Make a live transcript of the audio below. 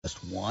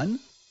Just one.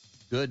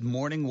 Good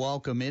morning.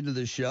 Welcome into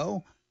the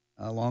show,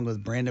 along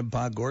with Brandon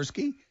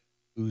Podgorski,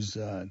 who's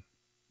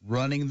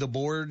running the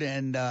board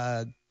and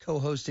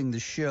co-hosting the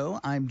show.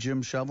 I'm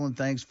Jim Shovelin.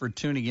 Thanks for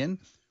tuning in.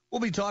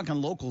 We'll be talking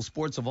local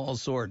sports of all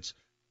sorts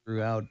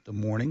throughout the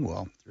morning,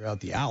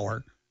 throughout the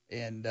hour,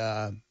 and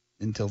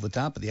until the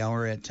top of the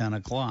hour at 10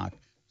 o'clock.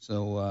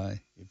 So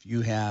if you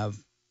have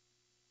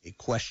a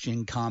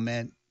question,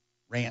 comment,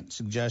 rant,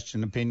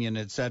 suggestion, opinion,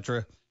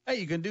 etc., hey,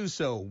 you can do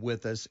so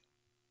with us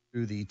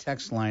through the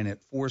text line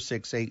at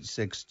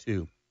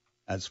 46862.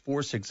 That's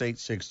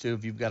 46862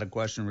 if you've got a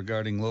question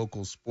regarding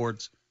local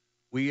sports.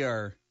 We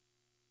are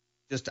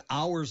just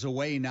hours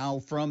away now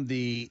from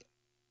the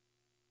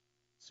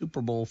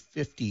Super Bowl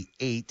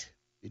 58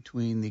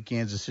 between the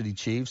Kansas City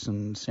Chiefs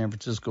and San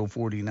Francisco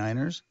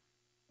 49ers.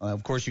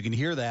 Of course, you can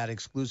hear that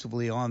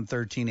exclusively on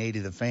 1380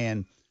 The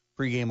Fan.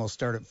 Pregame will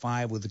start at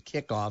 5 with the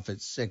kickoff at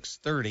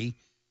 6:30.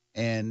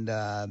 And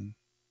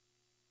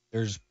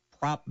there's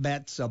prop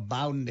bets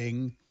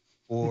abounding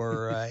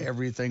for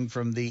everything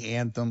from the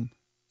anthem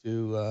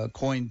to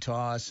coin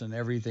toss and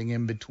everything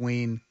in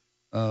between,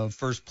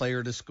 first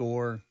player to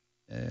score,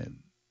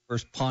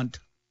 first punt,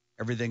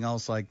 everything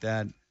else like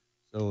that.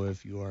 So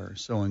if you are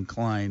so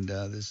inclined,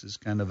 this is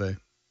kind of a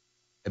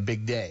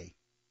big day.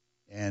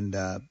 And,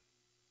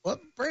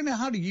 Brandon,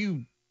 how do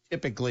you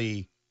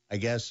typically, I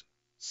guess,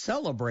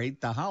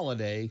 celebrate the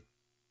holiday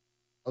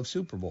of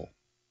Super Bowl?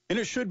 And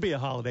it should be a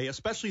holiday,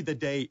 especially the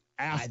day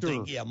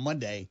after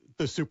Monday,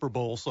 the Super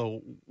Bowl.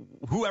 So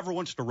whoever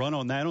wants to run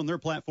on that on their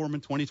platform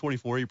in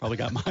 2024, you probably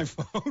got my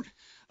vote.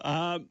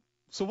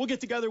 So we'll get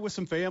together with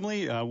some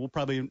family. We'll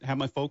probably have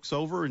my folks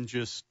over and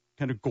just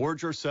kind of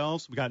gorge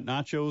ourselves. We got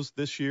nachos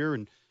this year,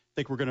 and I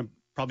think we're going to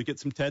probably get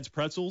some Ted's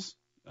pretzels,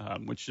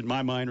 which in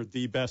my mind are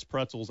the best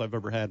pretzels I've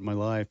ever had in my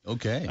life.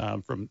 Okay.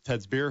 From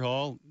Ted's Beer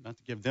Hall. Not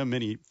to give them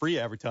any free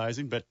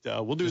advertising, but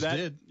we'll do that.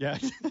 Did. Yeah.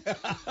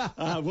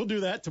 We'll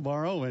do that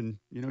tomorrow and,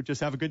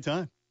 just have a good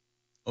time.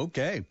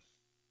 Okay.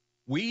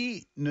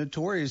 We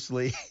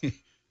notoriously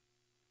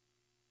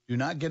do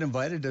not get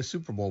invited to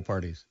Super Bowl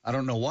parties. I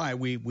don't know why.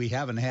 We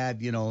haven't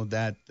had,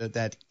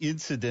 that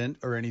incident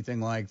or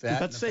anything like that.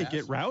 Let's say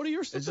get rowdy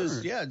or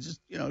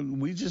something?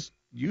 We just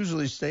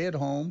usually stay at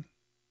home.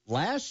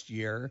 Last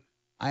year,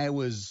 I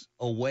was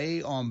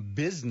away on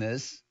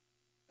business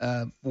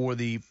for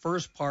the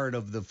first part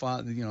of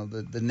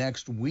the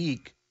next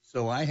week.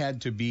 So I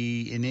had to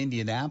be in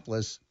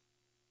Indianapolis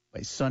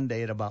by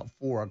Sunday at about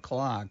 4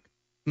 o'clock.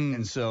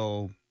 And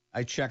so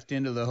I checked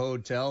into the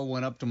hotel,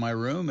 went up to my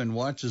room, and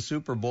watched the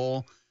Super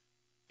Bowl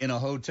in a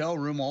hotel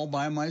room all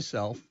by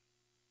myself.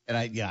 And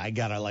I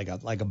got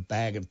a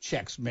bag of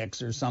Chex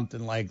Mix or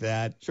something like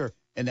that. Sure.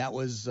 And that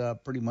was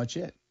pretty much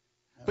it.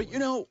 But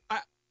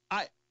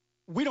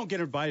we don't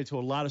get invited to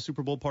a lot of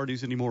Super Bowl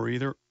parties anymore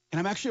either. And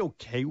I'm actually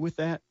okay with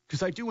that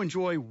because I do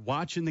enjoy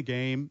watching the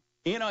game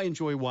and I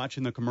enjoy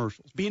watching the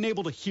commercials, being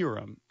able to hear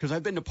them. Because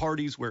I've been to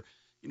parties where,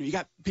 you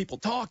got people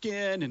talking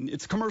and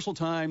it's commercial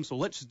time. So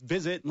let's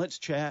visit and let's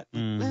chat.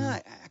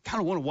 I kind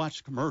of want to watch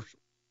the commercial.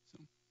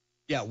 So.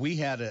 Yeah, we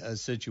had a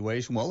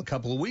situation, a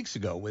couple of weeks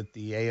ago with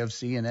the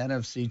AFC and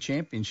NFC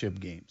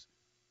championship games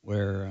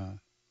where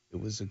it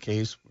was a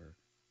case where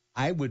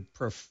I would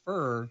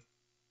prefer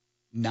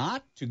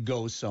not to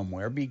go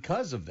somewhere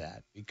because of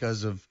that,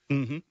 because of,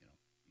 you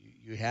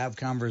have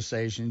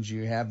conversations,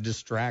 you have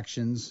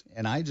distractions,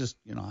 and I just,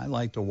 I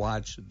like to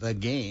watch the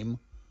game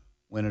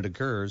when it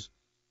occurs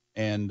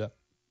and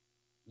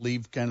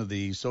leave kind of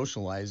the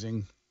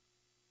socializing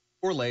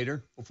for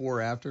later, before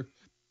or after.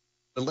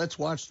 But let's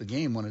watch the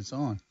game when it's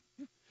on.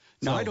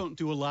 Now, I don't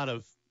do a lot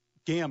of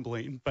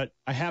gambling, but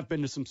I have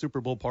been to some Super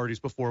Bowl parties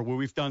before where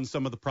we've done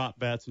some of the prop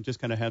bets and just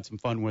kind of had some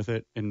fun with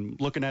it. And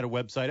looking at a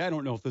website, I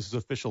don't know if this is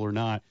official or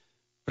not,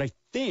 but I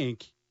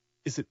think,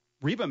 is it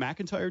Reba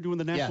McEntire doing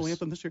the national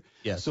anthem this year?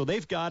 Yes. So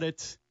they've got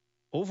it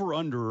over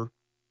under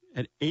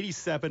at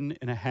 87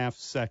 and a half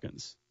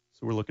seconds.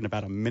 So we're looking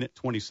about a minute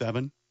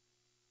 27.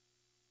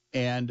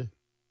 And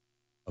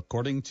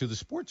according to the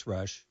Sports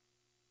Rush,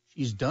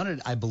 she's done it,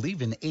 I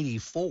believe, in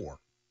 84.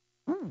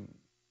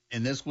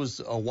 And this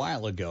was a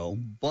while ago,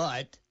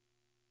 but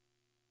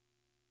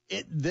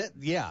it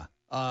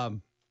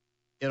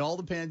all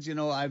depends.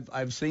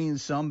 I've seen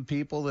some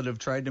people that have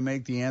tried to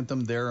make the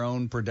anthem their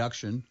own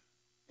production,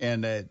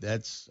 and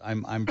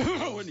I'm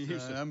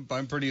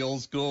pretty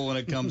old school when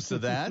it comes to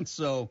that.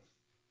 So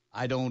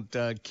I don't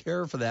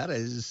care for that. I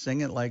just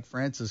sing it like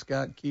Francis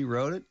Scott Key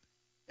wrote it,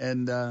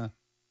 and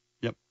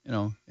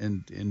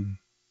and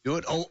do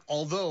it.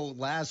 Although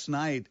last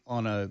night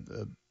on a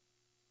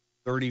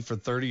 30 for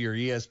 30 or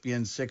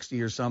ESPN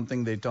 60 or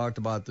something, they talked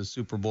about the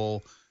Super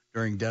Bowl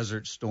during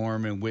Desert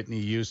Storm and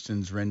Whitney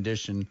Houston's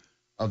rendition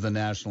of the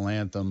national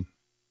anthem.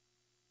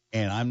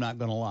 And I'm not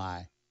going to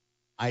lie,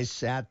 I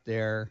sat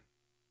there,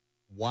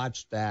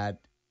 watched that,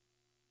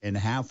 and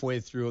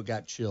halfway through it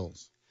got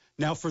chills.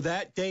 Now, for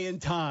that day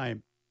and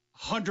time,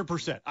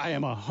 100%, I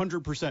am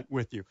 100%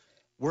 with you.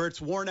 Where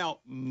it's worn out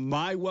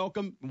my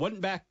welcome,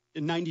 wasn't back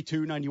in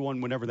 92,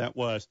 91, whenever that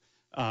was,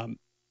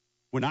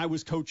 when I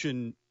was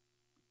coaching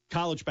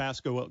college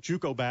basketball,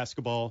 JUCO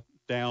basketball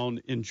down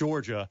in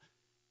Georgia,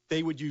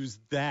 they would use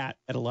that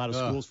at a lot of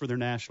schools for their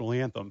national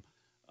anthem.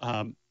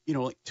 Like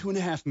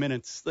 2.5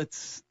 minutes,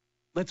 let's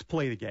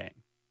play the game.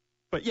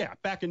 But yeah,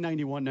 back in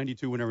 91,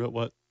 92, whenever it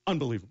was,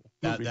 unbelievable.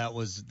 That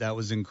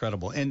was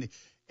incredible.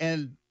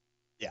 And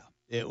yeah,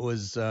 it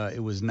was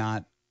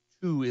not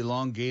too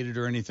elongated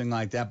or anything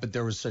like that, but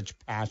there was such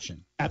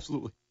passion.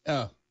 Absolutely.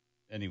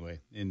 Anyway,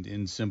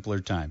 in simpler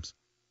times.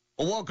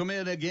 Well, welcome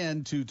in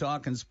again to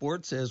Talkin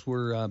Sports as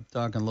we're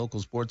talking local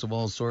sports of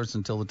all sorts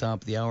until the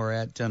top of the hour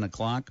at 10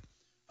 o'clock.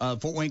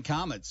 Fort Wayne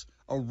Comets,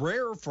 a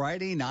rare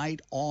Friday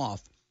night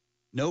off.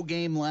 No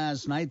game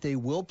last night. They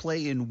will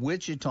play in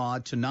Wichita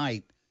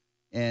tonight.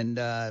 And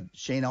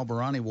Shane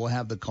Albarani will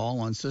have the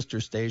call on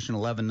sister station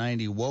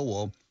 1190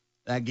 WOWO.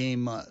 That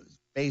game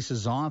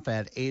faces off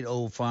at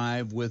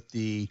 8:05 with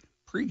the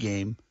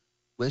pregame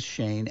with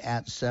Shane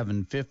at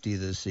 7:50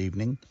 this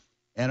evening.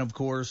 And, of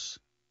course,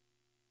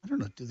 I don't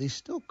know, do they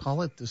still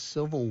call it the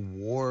Civil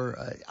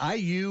War?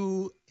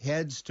 IU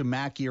heads to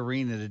Mackey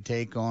Arena to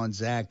take on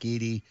Zach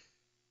Eady,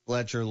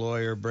 Fletcher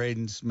Lawyer,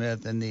 Braden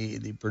Smith, and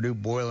the Purdue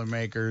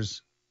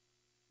Boilermakers.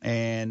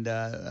 And,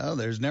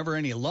 there's never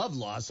any love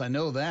lost. I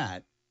know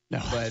that. No,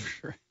 but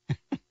sure.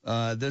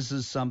 this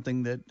is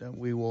something that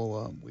we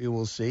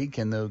will see.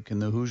 Can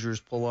the Hoosiers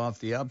pull off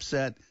the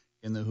upset?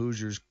 Can the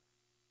Hoosiers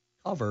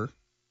cover?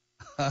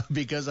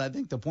 Because I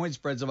think the point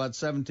spread's about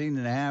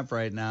 17.5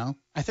 right now.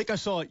 I think I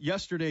saw it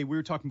yesterday. We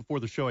were talking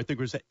before the show. I think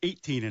it was at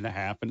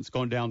 18.5, and it's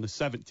gone down to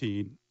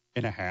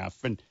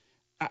 17.5. And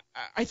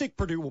I think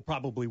Purdue will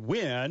probably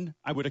win.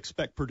 I would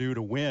expect Purdue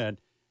to win.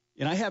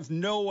 And I have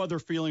no other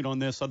feeling on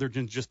this other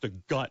than just a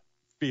gut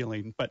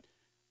feeling. But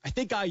I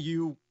think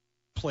IU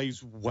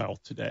plays well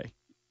today.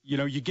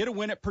 You get a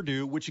win at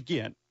Purdue, which,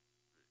 again,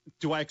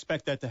 do I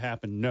expect that to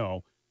happen?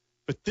 No.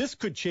 But this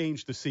could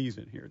change the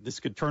season here. This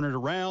could turn it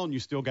around. You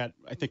still got,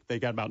 I think they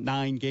got about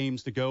 9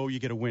 games to go. You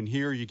get a win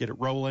here. You get it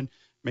rolling.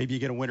 Maybe you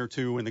get a win or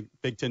two in the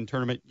Big Ten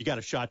tournament. You got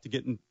a shot to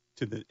get into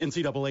the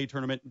NCAA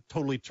tournament and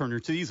totally turn your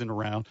season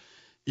around.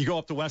 You go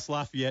up to West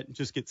Lafayette and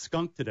just get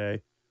skunked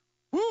today.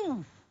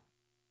 Woo!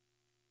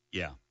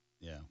 Yeah.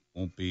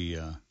 Won't be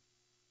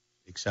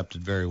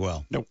accepted very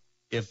well. Nope.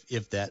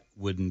 If that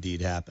would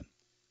indeed happen.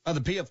 The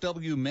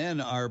PFW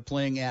men are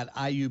playing at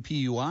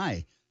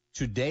IUPUI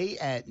today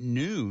at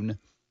noon,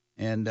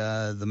 and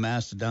the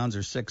Mastodons are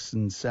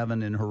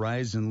 6-7 in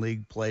Horizon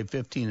League play,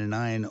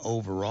 15-9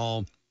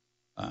 overall,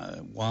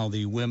 while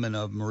the women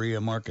of Maria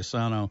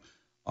Marquesano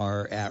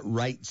are at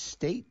Wright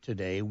State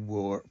today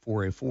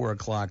for a 4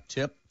 o'clock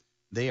tip.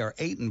 They are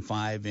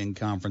 8-5 in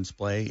conference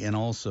play, and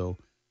also,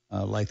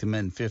 like the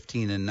men,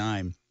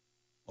 15-9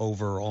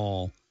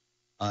 overall.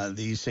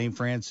 The St.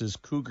 Francis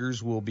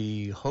Cougars will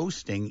be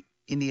hosting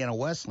Indiana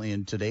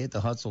Wesleyan today at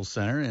the Hutzel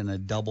Center in a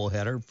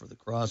doubleheader for the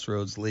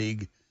Crossroads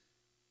League.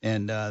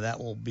 And that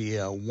will be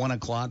 1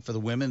 o'clock for the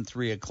women,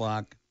 3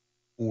 o'clock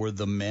for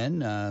the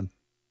men.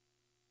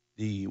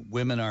 The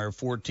women are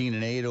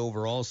 14-8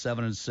 overall,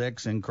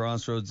 7-6 in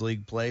Crossroads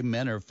League play.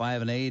 Men are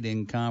 5-8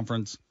 in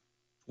conference,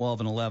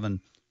 12-11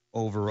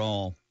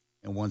 overall.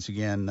 And once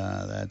again,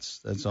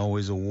 that's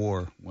always a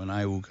war when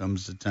IU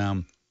comes to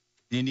town.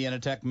 The Indiana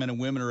Tech men and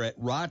women are at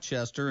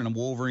Rochester in a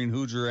Wolverine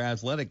Hoosier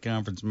Athletic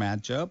Conference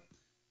matchup.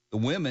 The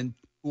women,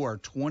 who are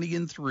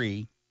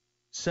 20-3,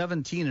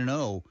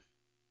 17-0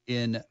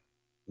 in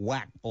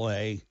WAC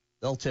play,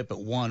 they'll tip at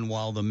 1,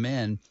 while the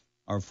men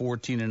are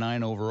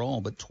 14-9 overall,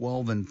 but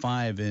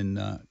 12-5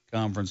 in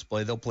conference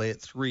play. They'll play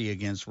at 3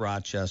 against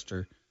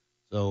Rochester.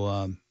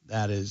 So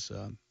that is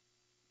going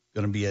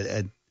to be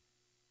a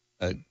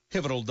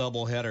pivotal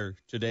doubleheader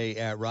today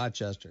at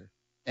Rochester.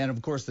 And,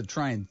 of course, the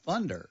Trine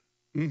Thunder.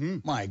 Mm-hmm.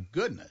 My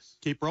goodness.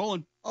 Keep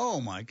rolling. Oh,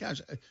 my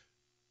gosh.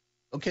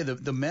 Okay,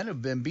 the men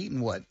have been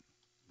beaten, what,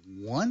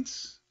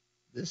 once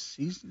this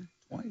season?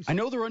 Twice? I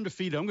know they're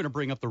undefeated. I'm going to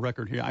bring up the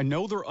record here. I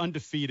know they're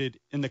undefeated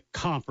in the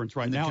conference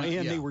right now,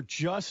 and they were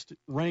just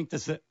ranked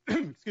as the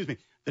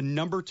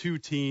number 2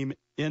 team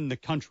in the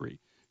country.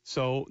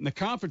 So in the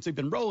conference, they've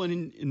been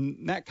rolling.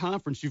 In that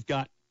conference, you've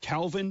got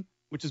Calvin,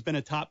 which has been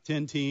a top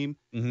 10 team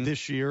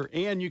this year,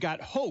 and you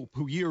got Hope,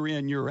 who year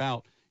in, year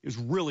out is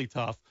really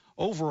tough.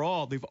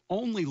 Overall, they've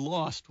only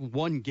lost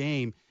 1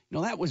 game.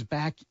 That was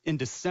back in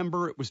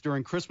December. It was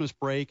during Christmas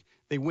break.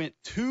 They went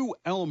to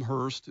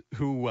Elmhurst,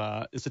 who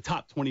is a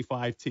top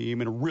 25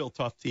 team and a real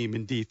tough team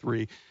in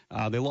D3.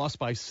 They lost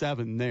by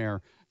 7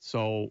 there.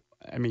 So,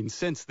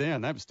 since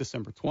then, that was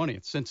December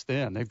 20th. Since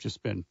then, they've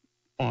just been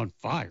on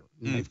fire.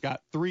 They've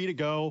got 3 to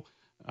go.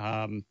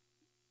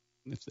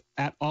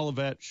 At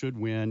Olivet should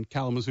win.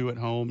 Kalamazoo at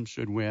home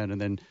should win.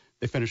 And then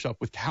they finish up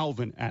with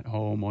Calvin at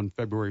home on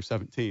February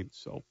 17th.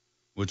 So,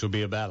 which will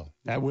be a battle.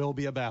 That will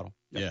be a battle.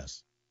 Yep.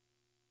 Yes.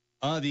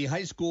 The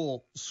high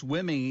school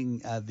swimming,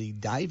 the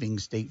diving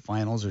state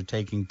finals are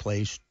taking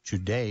place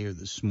today or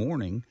this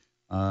morning.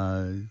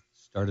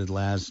 Started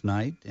last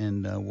night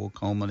and will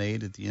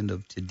culminate at the end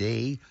of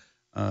today.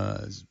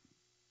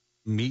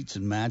 Meets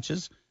and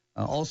matches.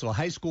 Also,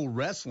 high school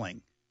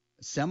wrestling,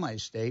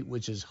 semi-state,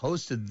 which is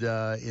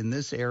hosted in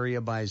this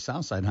area by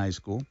Southside High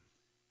School.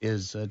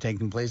 is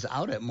taking place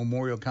out at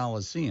Memorial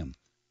Coliseum.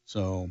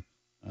 So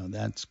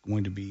that's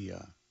going to be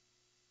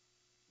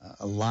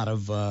a lot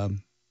of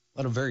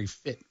very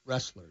fit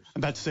wrestlers.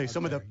 I'm about to say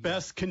some of the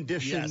best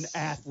conditioned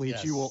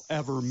athletes you will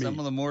ever meet. Some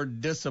of the more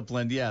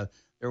disciplined, yeah.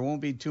 There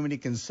won't be too many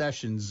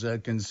concessions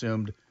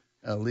consumed,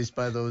 at least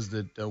by those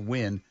that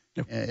win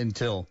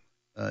until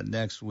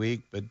next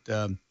week. But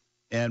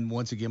and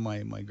once again,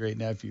 my great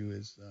nephew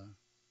is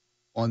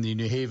on the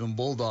New Haven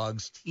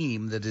Bulldogs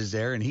team that is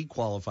there, and he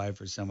qualified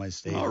for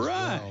semi-state as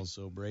well.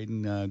 So,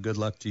 Braden, good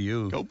luck to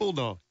you. Go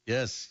Bulldogs.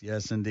 Yes,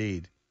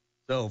 indeed.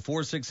 So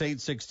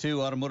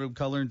 46862 Automotive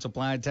Color and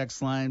Supply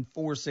text line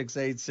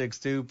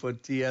 46862.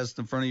 Put TS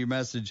in front of your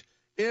message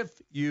if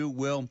you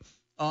will.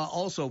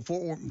 Also,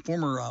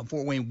 former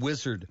Fort Wayne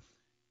Wizard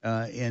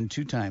and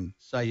two-time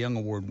Cy Young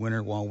Award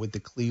winner while with the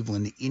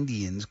Cleveland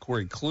Indians,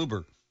 Corey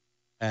Kluber,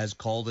 has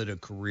called it a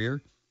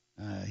career.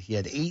 He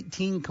had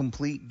 18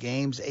 complete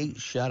games, 8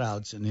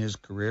 shutouts in his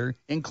career,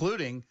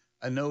 including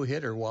a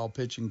no-hitter while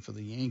pitching for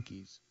the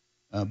Yankees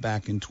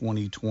back in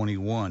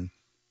 2021.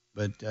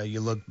 But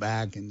you look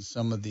back and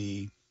some of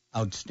the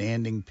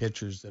outstanding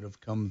pitchers that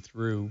have come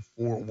through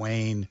Fort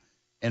Wayne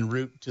en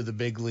route to the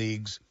big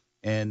leagues.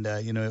 And,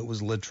 it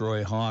was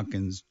LaTroy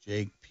Hawkins,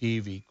 Jake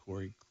Peavy,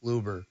 Corey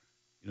Kluber,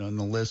 and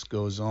the list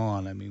goes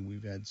on. I mean,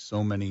 we've had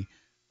so many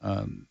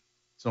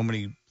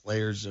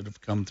players that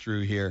have come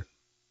through here.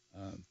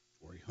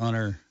 Corey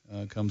Hunter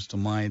comes to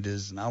mind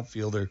as an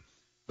outfielder.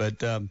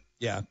 But,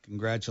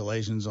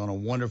 congratulations on a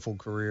wonderful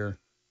career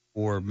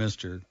for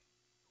Mr.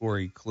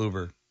 Corey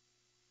Kluber.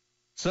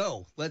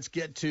 So let's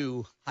get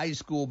to high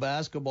school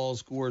basketball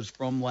scores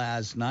from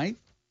last night.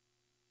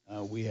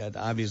 We had,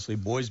 obviously,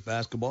 boys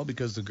basketball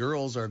because the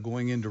girls are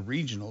going into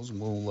regionals, and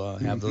we'll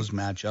have those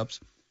matchups.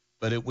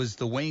 But it was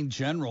the Wayne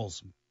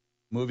Generals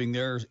moving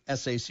their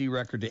SAC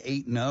record to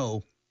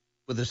 8-0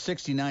 with a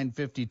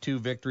 69-52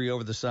 victory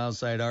over the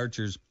Southside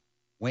Archers.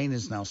 Wayne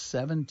is now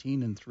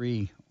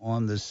 17-3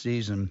 on the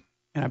season.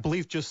 And I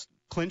believe just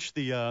clinched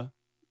the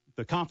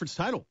conference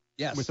title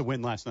with the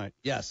win last night.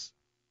 Yes.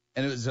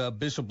 And it was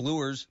Bishop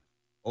Luers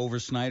over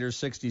Snyder,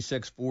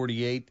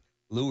 66-48.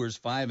 Luers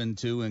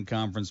 5-2 in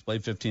conference play,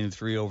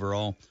 15-3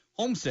 overall.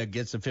 Homestead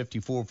gets a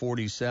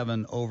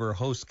 54-47 over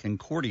host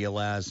Concordia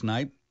last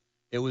night.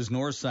 It was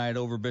Northside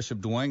over Bishop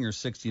Dwenger,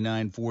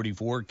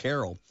 69-44.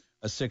 Carroll,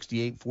 a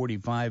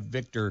 68-45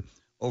 victor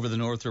over the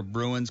Northrop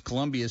Bruins.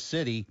 Columbia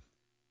City,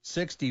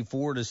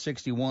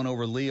 64-61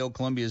 over Leo.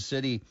 Columbia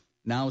City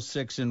now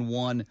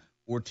 6-1,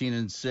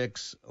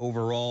 14-6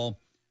 overall.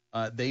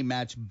 They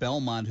match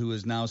Belmont, who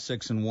is now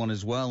 6-1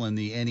 as well in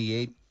the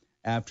NE8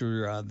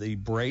 after the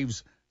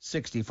Braves'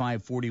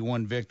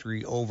 65-41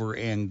 victory over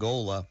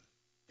Angola.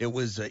 It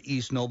was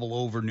East Noble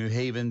over New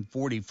Haven,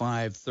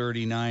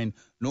 45-39.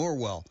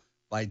 Norwell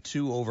by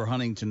 2 over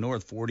Huntington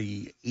North,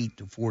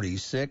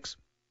 48-46.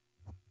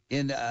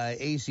 In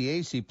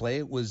ACAC play,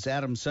 it was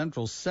Adams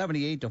Central,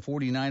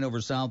 78-49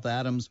 over South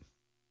Adams.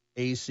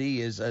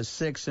 AC is a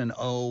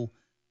 6-0.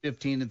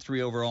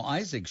 15-3 overall.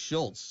 Isaac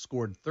Schultz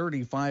scored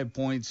 35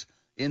 points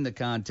in the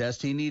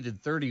contest. He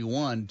needed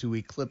 31 to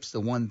eclipse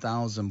the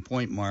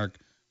 1,000-point mark.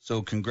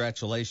 So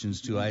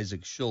congratulations to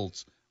Isaac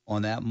Schultz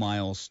on that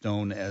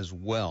milestone as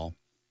well.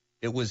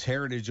 It was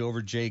Heritage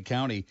over Jay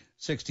County,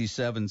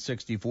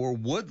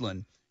 67-64.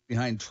 Woodland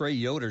behind Trey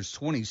Yoder's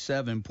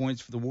 27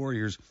 points for the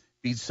Warriors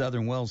beats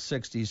Southern Wells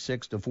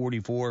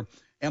 66-44.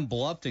 And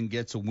Bluffton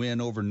gets a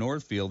win over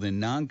Northfield in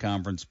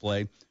non-conference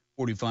play,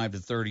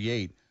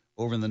 45-38.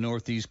 Over in the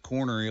northeast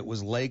corner, it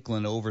was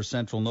Lakeland over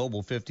Central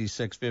Noble,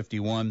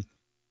 56-51.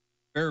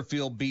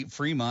 Fairfield beat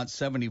Fremont,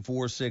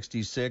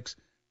 74-66.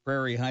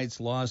 Prairie Heights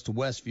lost to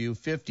Westview,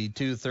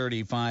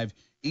 52-35.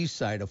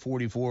 Eastside, a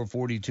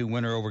 44-42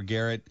 winner over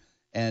Garrett.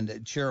 And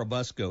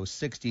Cherubusco,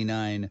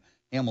 69.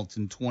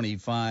 Hamilton,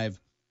 25.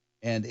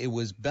 And it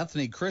was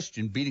Bethany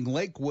Christian beating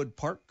Lakewood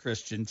Park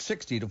Christian,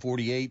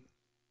 60-48.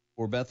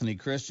 For Bethany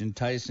Christian,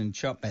 Tyson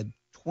Chupp had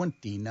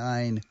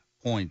 29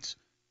 points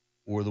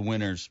for the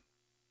winners.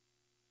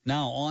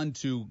 Now on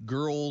to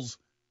girls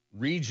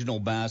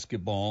regional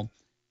basketball.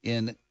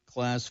 In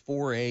Class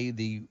 4A,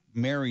 the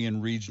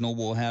Marion Regional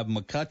will have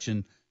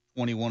McCutcheon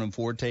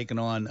 21-4 taking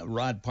on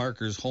Rod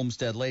Parker's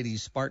Homestead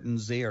Ladies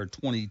Spartans. They are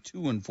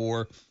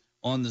 22-4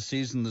 on the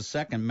season. The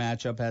second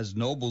matchup has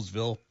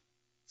Noblesville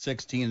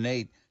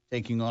 16-8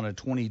 taking on a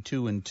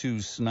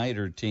 22-2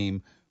 Snyder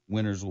team.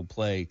 Winners will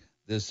play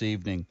this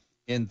evening.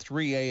 In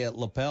 3A at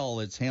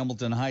LaPel, it's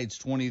Hamilton Heights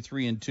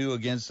 23-2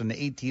 against an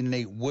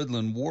 18-8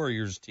 Woodland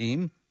Warriors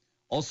team.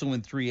 Also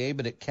in 3A,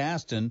 but at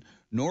Caston,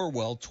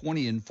 Norwell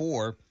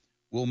 20-4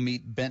 will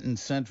meet Benton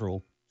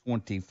Central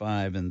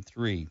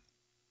 25-3.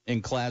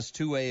 In Class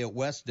 2A at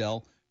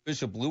Westdell,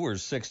 Bishop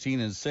Luers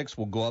 16-6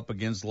 will go up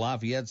against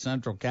Lafayette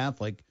Central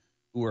Catholic,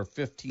 who are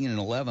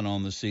 15-11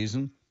 on the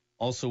season.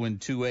 Also in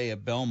 2A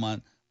at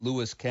Belmont,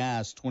 Lewis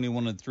Cass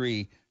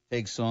 21-3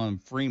 takes on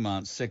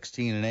Fremont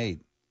 16-8.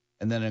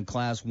 And then in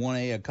Class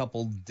 1A, a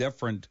couple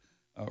different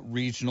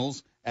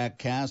regionals. At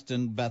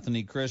Caston,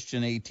 Bethany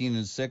Christian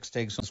 18-6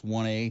 takes on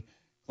 1A.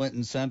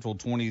 Clinton Central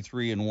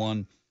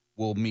 23-1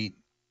 will meet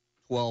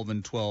 12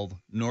 and 12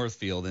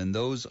 Northfield. And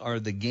those are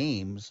the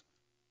games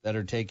that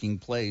are taking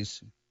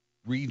place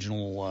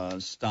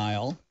regional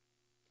style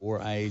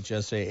for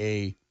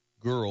IHSAA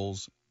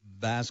girls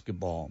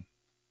basketball.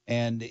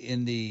 And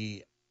in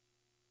the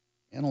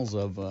annals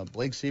of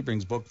Blake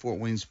Sebring's book, Fort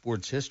Wayne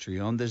Sports History,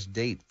 on this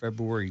date,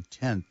 February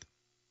 10th,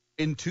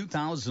 in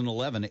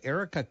 2011,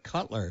 Erica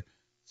Cutler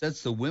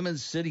sets the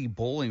women's city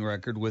bowling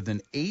record with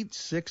an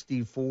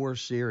 864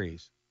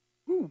 series.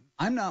 Ooh.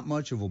 I'm not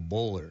much of a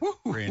bowler,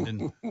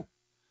 Brandon,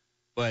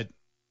 but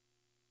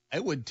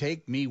it would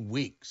take me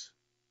weeks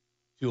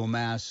to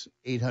amass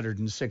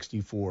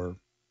 864.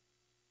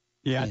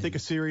 Yeah, I think a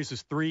series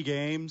is 3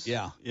 games.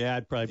 Yeah. Yeah,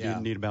 I'd probably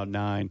need about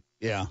 9.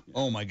 Yeah.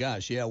 Oh, my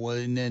gosh. Yeah, well,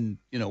 and then,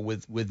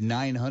 with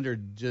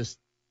 900, just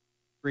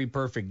 3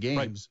 perfect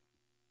games, right.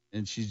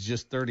 And she's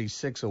just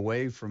 36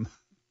 away from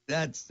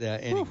that's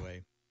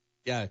anyway.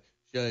 Yeah,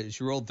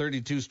 she rolled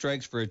 32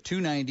 strikes for a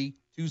 290,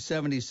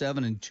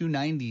 277, and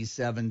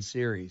 297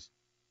 series.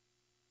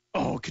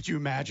 Oh, could you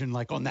imagine,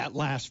 like, on that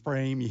last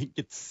frame, you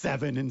get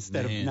 7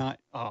 instead of 9,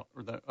 or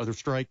the other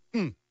strike?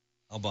 How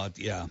about,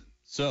 yeah.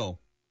 So,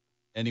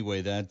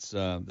 anyway, that's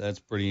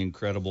pretty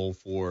incredible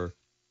for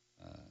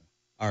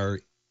our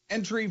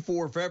entry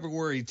for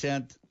February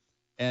 10th.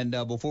 And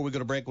before we go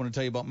to break, I want to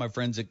tell you about my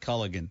friends at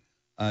Culligan.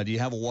 Do you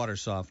have a water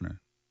softener?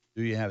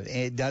 Do you have it?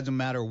 It doesn't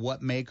matter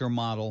what make or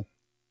model.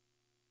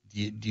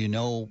 Do you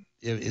know,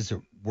 is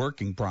it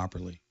working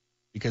properly?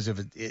 Because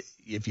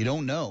if you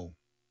don't know,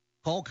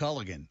 call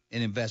Culligan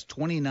and invest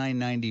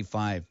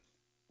 $29.95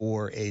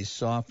 for a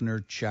softener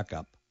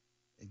checkup.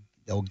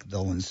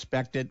 They'll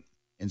inspect it,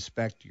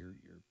 inspect your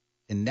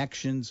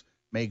connections,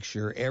 make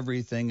sure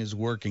everything is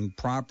working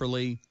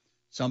properly.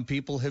 Some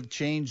people have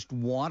changed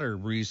water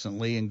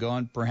recently and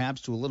gone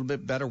perhaps to a little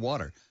bit better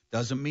water.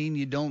 Doesn't mean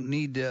you don't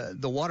need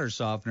the water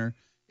softener.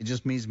 It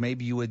just means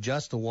maybe you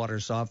adjust the water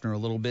softener a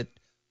little bit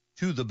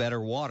to the better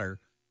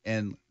water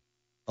and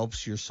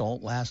helps your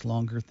salt last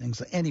longer.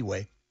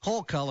 Anyway,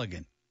 call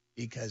Culligan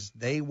because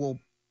they will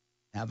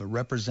have a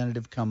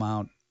representative come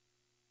out,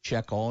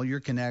 check all your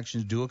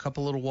connections, do a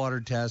couple little water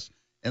tests,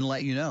 and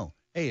let you know.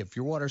 Hey, if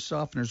your water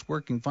softener is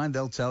working fine,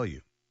 they'll tell you.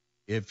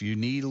 If you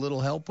need a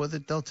little help with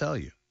it, they'll tell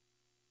you.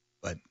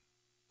 But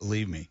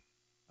believe me,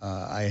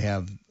 I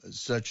have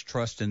such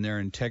trust in their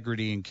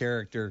integrity and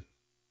character.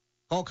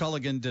 Call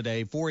Culligan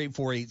today,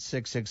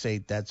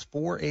 484-8668. That's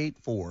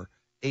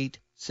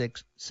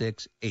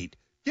 484-8668.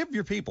 Give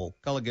your people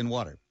Culligan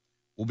water.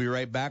 We'll be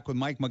right back with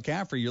Mike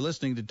McCaffrey. You're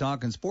listening to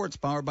Talkin Sports,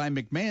 powered by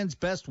McMahon's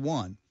Best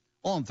One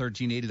on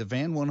 1380 The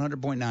Fan,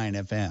 100.9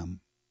 FM.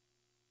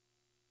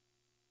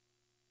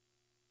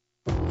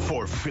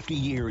 For 50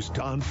 years,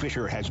 Don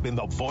Fisher has been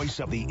the voice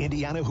of the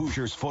Indiana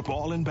Hoosiers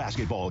football and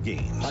basketball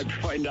games. I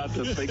try not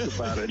to think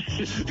about it,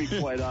 to be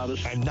quite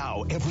honest. And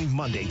now, every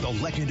Monday, the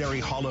legendary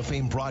Hall of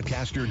Fame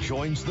broadcaster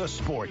joins the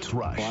Sports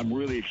Rush. Well, I'm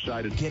really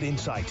excited. Get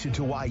insights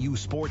into IU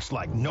sports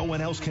like no one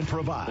else can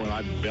provide. Well,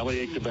 I've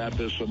bellyached about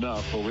this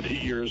enough over the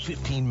years.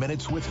 15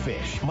 Minutes with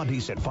Fish.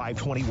 Mondays at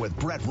 5:20 with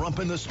Brett Rump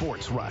in the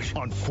Sports Rush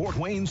on Fort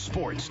Wayne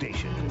Sports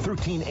Station.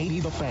 1380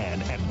 The Fan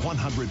and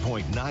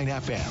 100.9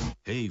 FM.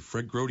 Hey,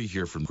 Fred Grody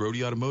here from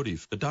Grody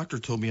Automotive. The doctor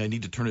told me I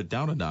need to turn it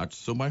down a notch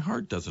so my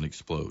heart doesn't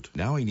explode.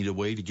 Now I need a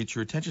way to get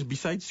your attention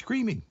besides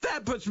screaming.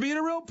 That puts me in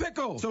a real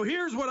pickle. So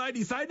here's what I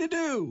decided to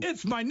do.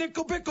 It's my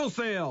nickel pickle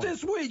sale.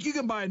 This week you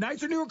can buy a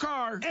nicer newer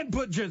car and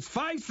put just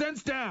 5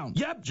 cents down.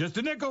 Yep, just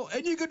a nickel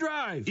and you could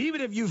drive.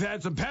 Even if you've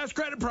had some past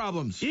credit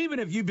problems. Even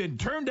if you've been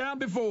turned down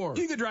before.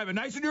 You could drive a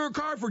nicer newer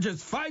car for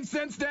just 5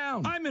 cents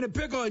down. I'm in a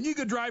pickle and you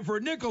could drive for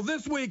a nickel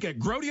this week at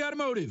Grody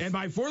Automotive. And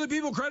my For the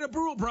People credit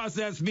approval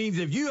process means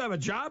if you have a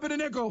job and a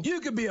nickel, you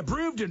can be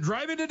approved and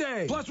drive it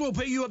today. Plus, we'll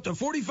pay you up to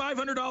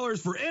 $4,500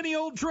 for any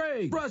old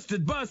trade.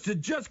 Rusted,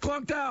 busted, just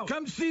clunked out.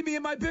 Come see me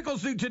in my pickle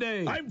suit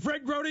today. I'm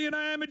Fred Grody, and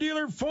I am a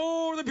dealer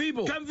for the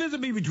people. Come visit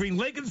me between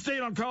Lake and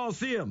State on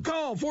Coliseum.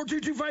 Call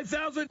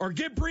 422-5000 or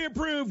get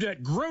pre-approved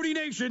at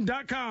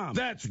GrodyNation.com.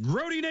 That's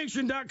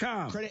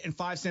GrodyNation.com. Credit and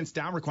 5 cents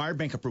down required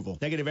bank approval.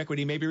 Negative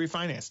equity may be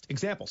refinanced.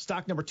 Example,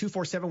 stock number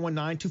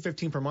 24719,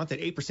 $215 per month at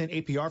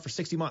 8% APR for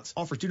 60 months.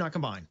 Offers do not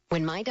combine.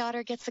 When my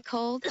daughter gets a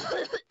cold,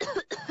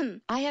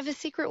 I have a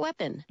secret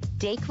weapon.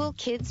 Dayquil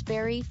Kids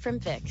Berry from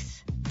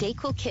Vicks.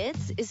 Dayquil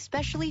Kids is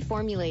specially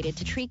formulated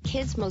to treat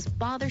kids' most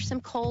bothersome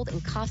cold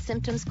and cough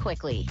symptoms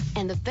quickly.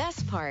 And the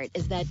best part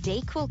is that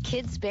Dayquil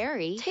Kids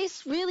Berry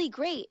tastes really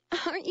great.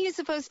 Aren't you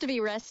supposed to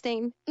be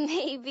resting?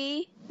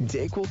 Maybe.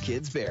 Dayquil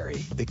Kids Berry.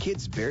 The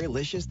kids'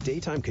 berrylicious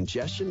daytime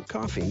congestion,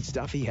 coughing,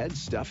 stuffy head,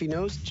 stuffy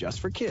nose,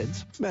 just for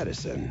kids.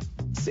 Medicine.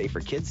 Safe for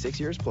kids 6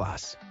 years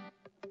plus.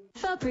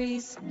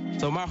 Febreze.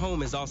 So my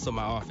home is also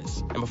my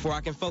office. And before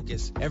I can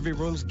focus, every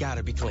room's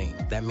gotta be clean.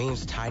 That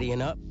means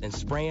tidying up and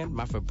spraying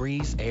my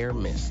Febreze Air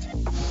Mist.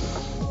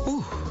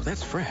 Ooh,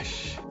 that's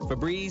fresh.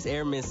 Febreze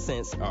Air Mist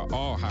scents are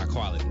all high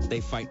quality.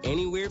 They fight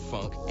any weird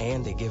funk,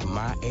 and they give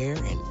my air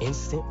an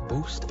instant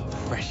boost of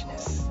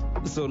freshness.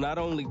 So not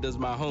only does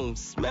my home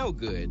smell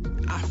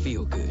good, I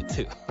feel good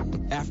too.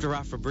 After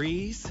I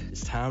Febreze,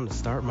 it's time to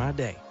start my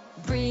day.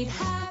 Breathe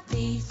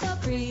happy,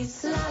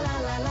 Febreze, la la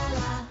la la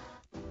la.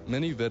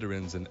 Many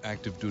veterans and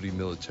active duty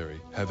military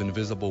have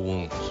invisible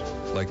wounds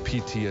like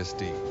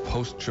PTSD,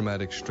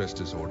 post-traumatic stress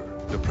disorder,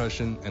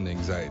 depression, and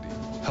anxiety.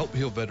 Help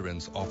Heal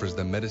Veterans offers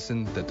them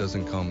medicine that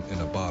doesn't come in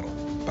a bottle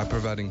by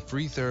providing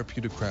free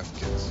therapeutic craft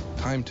kits,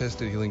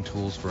 time-tested healing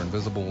tools for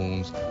invisible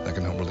wounds that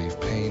can help relieve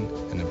pain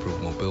and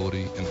improve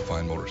mobility and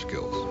fine motor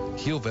skills.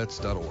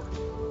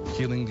 HealVets.org,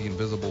 healing the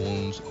invisible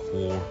wounds of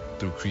war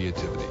through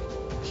creativity.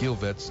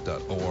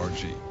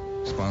 HealVets.org,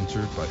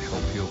 sponsored by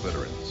Help Heal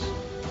Veterans.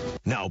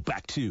 Now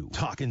back to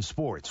Talkin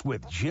Sports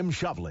with Jim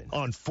Shovelin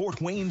on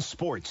Fort Wayne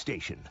Sports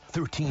Station,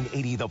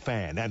 1380 The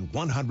Fan and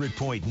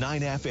 100.9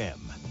 FM.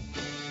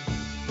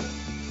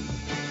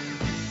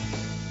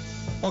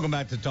 Welcome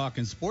back to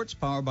Talkin Sports,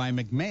 powered by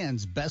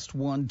McMahon's Best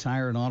One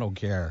Tire and Auto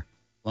Care.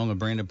 Along with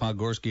Brandon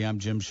Podgorski, I'm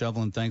Jim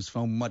Shovelin. Thanks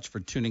so much for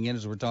tuning in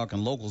as we're talking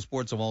local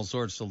sports of all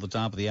sorts till the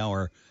top of the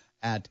hour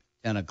at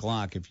 10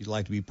 o'clock. If you'd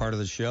like to be part of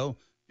the show,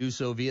 do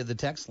so via the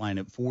text line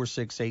at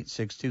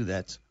 46862.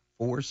 That's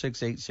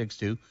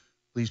 46862.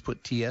 Please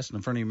put TS in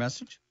the front of your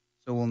message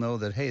so we'll know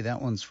that, hey,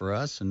 that one's for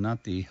us and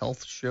not the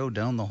health show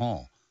down the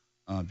hall,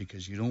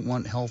 because you don't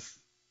want health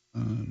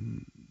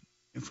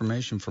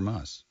information from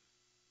us.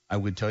 I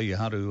would tell you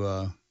how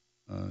to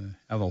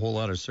have a whole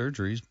lot of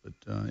surgeries, but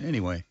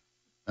anyway,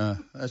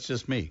 that's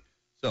just me.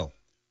 So,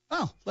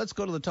 let's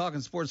go to the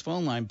Talkin Sports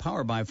phone line,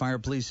 powered by Fire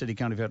Police City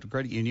County Federal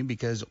Credit Union,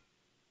 because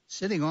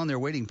sitting on there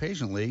waiting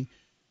patiently,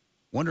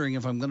 wondering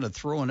if I'm going to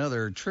throw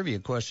another trivia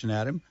question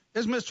at him,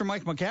 is Mr.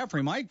 Mike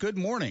McCaffrey. Mike, good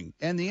morning.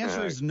 And the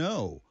answer is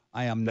no,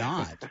 I am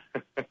not.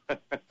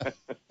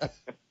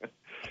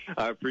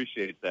 I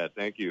appreciate that.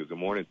 Thank you. Good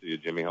morning to you,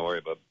 Jimmy. How are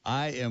you, bub?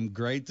 I am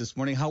great this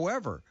morning.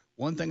 However,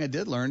 one thing I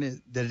did learn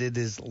is that it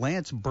is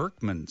Lance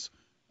Berkman's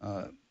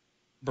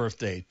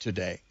birthday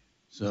today.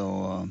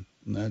 So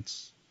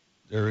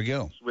there we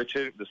go.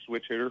 The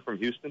switch hitter from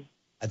Houston?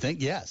 I think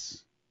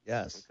yes.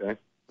 Yes. Okay.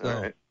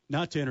 All right.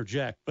 Not to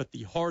interject, but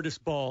the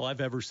hardest ball I've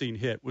ever seen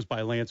hit was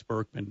by Lance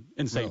Berkman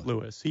in St.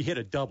 Louis. He hit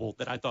a double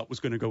that I thought was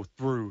going to go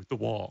through the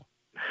wall.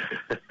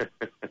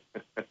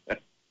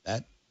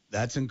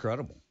 That's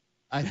incredible.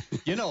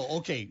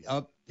 Okay,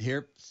 up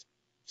here,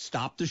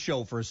 stop the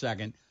show for a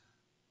second.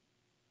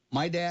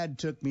 My dad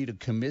took me to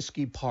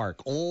Comiskey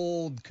Park,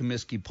 old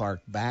Comiskey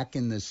Park, back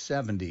in the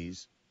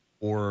 70s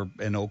for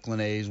an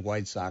Oakland A's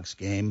White Sox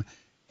game,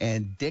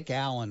 and Dick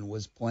Allen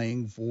was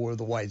playing for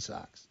the White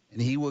Sox.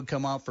 And he would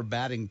come out for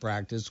batting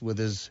practice with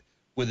his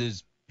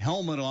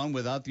helmet on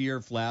without the ear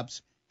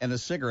flaps and a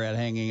cigarette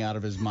hanging out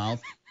of his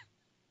mouth.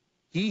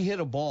 He hit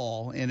a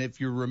ball, and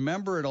if you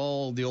remember at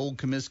all, the old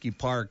Comiskey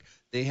Park,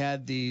 they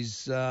had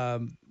these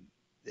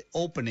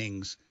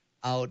openings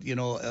out,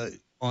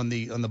 on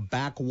the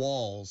back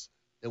walls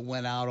that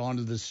went out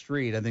onto the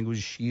street. I think it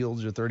was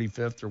Shields or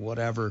 35th or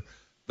whatever.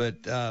 But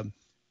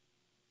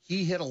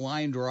he hit a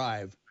line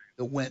drive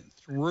that went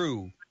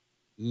through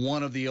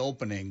one of the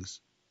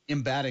openings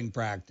in batting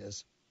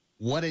practice.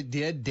 What it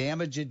did,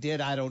 damage it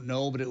did, I don't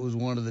know, but it was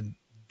one of the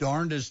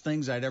darndest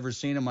things I'd ever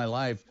seen in my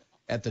life.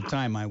 At the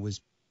time, I was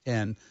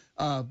 10,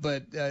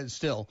 but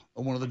still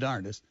one of the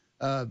darndest.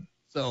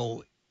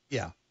 So,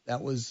 yeah,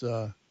 that was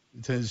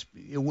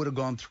it would have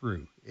gone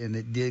through, and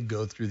it did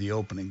go through the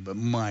opening, but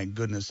my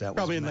goodness, that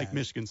probably was in Lake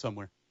Michigan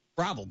somewhere.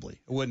 Probably.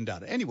 I wouldn't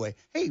doubt it. Anyway,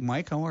 hey,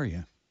 Mike, how are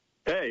you?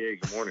 Hey,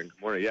 good morning. Good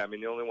morning. Yeah,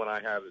 the only one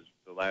I have is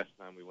the last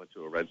time we went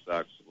to a Red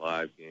Sox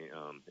live game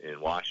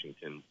in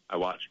Washington. I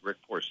watched Rick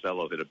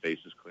Porcello hit a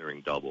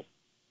bases-clearing double,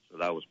 so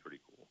that was pretty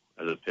cool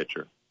as a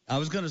pitcher. I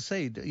was going to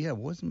say,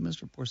 wasn't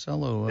Mr.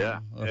 Porcello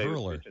a he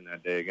hurler? was pitching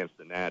that day against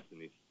the Nats,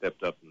 and he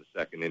stepped up in the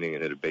second inning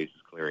and hit a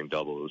bases-clearing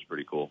double. It was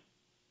pretty cool.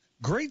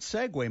 Great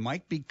segue,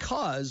 Mike,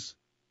 because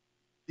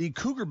the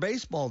Cougar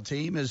baseball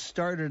team has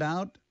started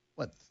out,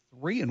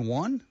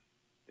 3-1?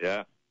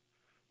 Yeah.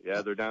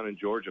 Yeah, they're down in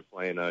Georgia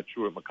playing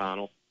Truett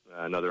McConnell,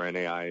 another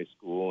NAIA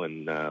school,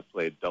 and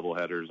played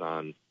doubleheaders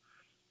on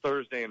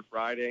Thursday and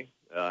Friday,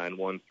 and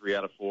won 3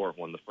 out of 4.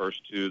 Won the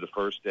first 2 the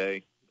first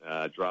day,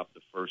 dropped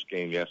the first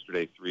game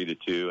yesterday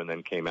 3-2, and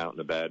then came out in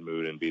a bad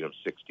mood and beat them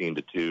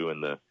 16-2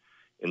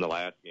 in the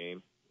last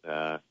game.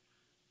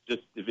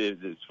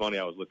 It's funny.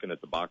 I was looking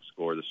at the box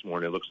score this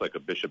morning. It looks like a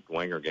Bishop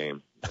Dwenger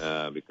game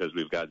because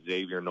we've got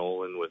Xavier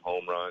Nolan with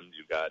home runs.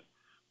 You've got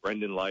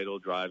Brendan Lytle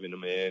driving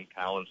them in.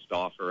 Colin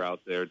Stauffer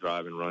out there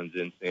driving runs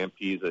in. Sam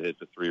Pisa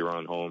hits a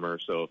 3-run homer.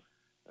 So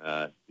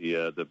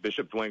the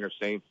Bishop Dwenger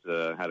Saints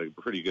had a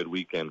pretty good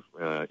weekend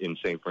in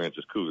St.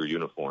 Francis Cougar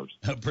uniforms.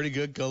 A pretty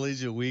good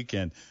collegiate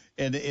weekend.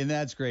 And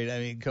that's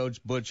great.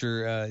 Coach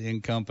Butcher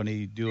and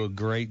company do a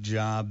great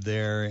job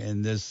there,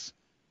 and this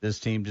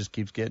team just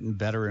keeps getting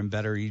better and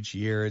better each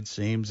year, it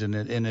seems, and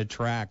it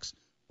attracts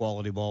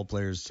quality ball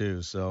players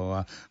too.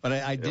 So, but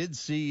I did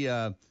see,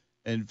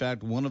 in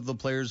fact, one of the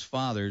players'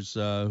 fathers,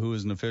 who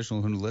is an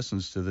official who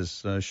listens to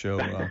this show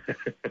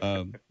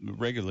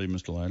regularly,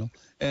 Mr. Lytle,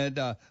 and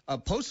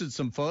posted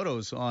some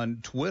photos on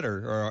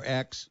Twitter or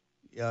X,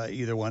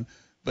 either one.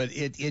 But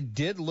it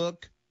did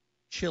look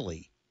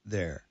chilly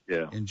there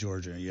in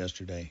Georgia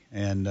yesterday,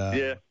 and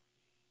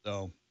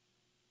so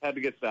Had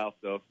to get south,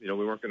 though. You know,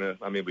 we weren't going to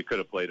 – I mean, we could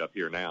have played up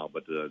here now,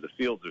 but the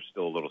fields are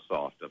still a little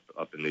soft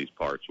up in these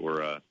parts.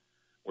 We're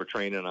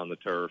training on the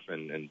turf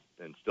and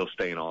still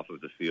staying off of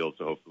the field,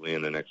 so hopefully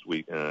in the next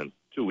week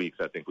 2 weeks,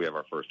 I think we have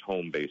our first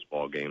home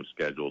baseball game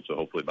scheduled, so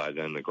hopefully by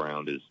then the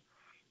ground is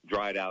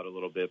dried out a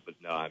little bit. But,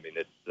 no, I mean,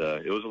 it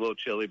was a little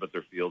chilly, but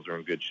their fields are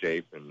in good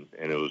shape, and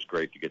it was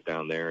great to get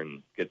down there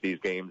and get these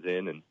games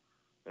in. And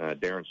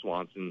Darren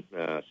Swanson,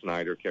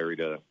 Snyder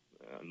carried a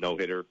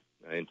no-hitter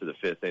into the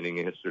fifth inning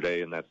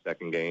yesterday in that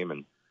second game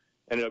and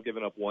ended up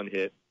giving up one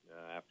hit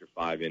after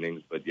 5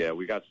 innings. But, yeah,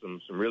 we got some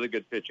really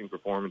good pitching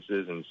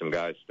performances and some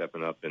guys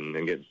stepping up and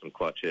getting some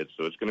clutch hits.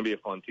 So it's going to be a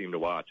fun team to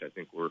watch. I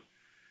think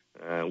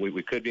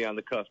we could be on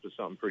the cusp of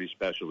something pretty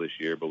special this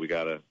year, but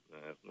we're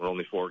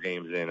only 4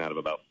 games in out of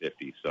about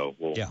 50, so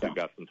we've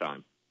got some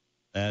time.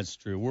 That's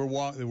true.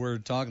 We're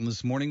talking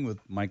this morning with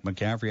Mike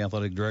McCaffrey,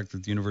 athletic director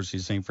at the University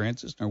of St.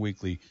 Francis, in our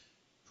weekly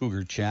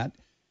Cougar Chat.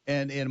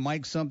 And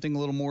Mike, something a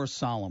little more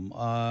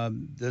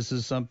solemn. This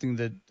is something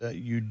that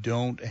you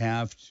don't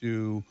have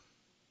to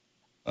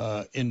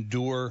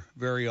endure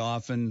very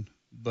often,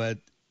 but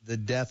the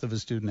death of a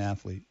student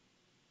athlete.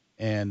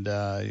 And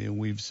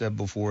we've said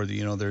before that,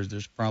 you know,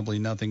 there's probably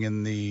nothing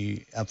in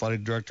the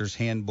athletic director's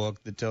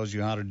handbook that tells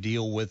you how to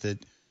deal with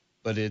it,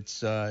 but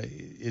it's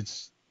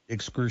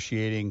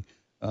excruciating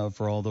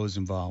for all those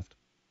involved.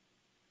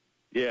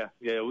 Yeah,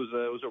 it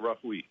was a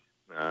rough week.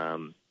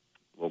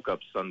 Woke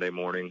up Sunday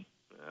morning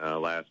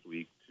last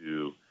week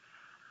to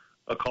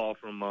a call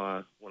from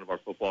one of our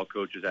football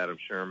coaches, Adam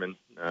Sherman,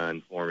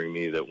 informing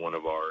me that one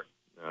of our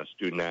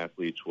student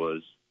athletes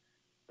was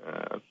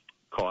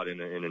caught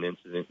in an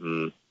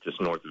incident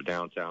just north of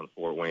downtown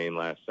Fort Wayne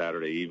last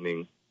Saturday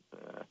evening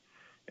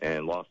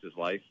and lost his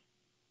life.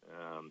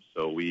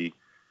 So we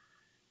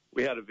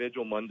had a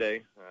vigil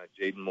Monday.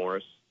 Jaden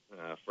Morris,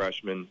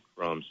 freshman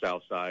from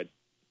Southside,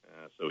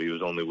 so he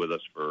was only with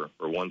us for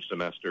one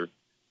semester.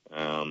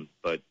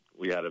 But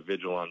we had a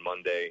vigil on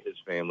Monday. His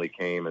family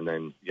came, and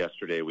then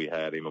yesterday we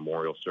had a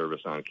memorial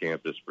service on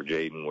campus for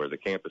Jaden, where the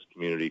campus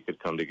community could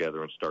come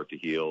together and start to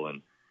heal.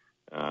 And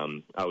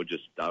I would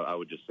just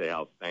say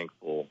how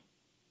thankful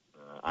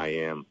I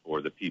am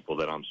for the people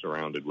that I'm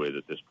surrounded with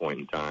at this point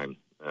in time.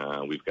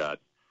 We've got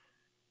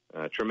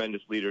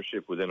tremendous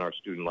leadership within our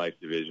student life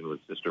division with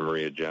Sister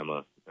Maria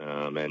Gemma,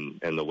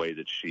 and the way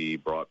that she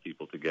brought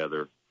people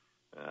together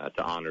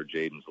to honor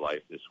Jaden's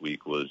life this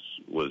week was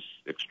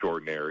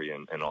extraordinary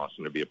and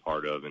awesome to be a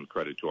part of, and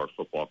credit to our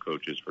football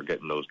coaches for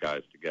getting those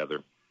guys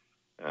together.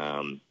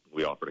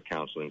 We offered a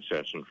counseling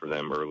session for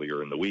them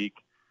earlier in the week,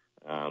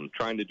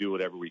 trying to do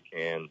whatever we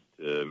can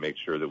to make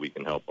sure that we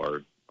can help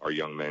our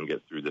young men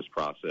get through this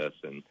process.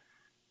 And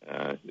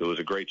it was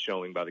a great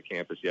showing by the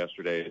campus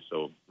yesterday,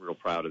 so real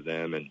proud of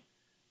them. And,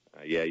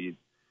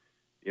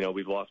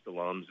 we've lost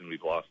alums and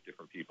we've lost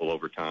different people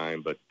over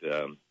time, but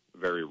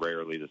very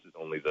rarely, this is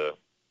only the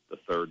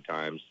third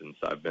time since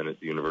I've been at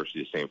the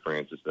University of St.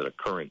 Francis that a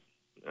current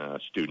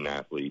student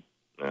athlete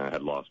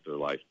had lost their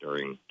life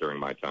during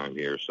my time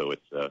here. So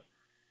it's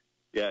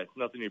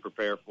nothing you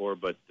prepare for,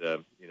 but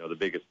the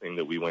biggest thing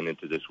that we went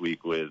into this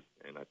week with,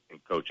 and I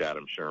think Coach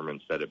Adam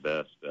Sherman said it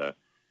best,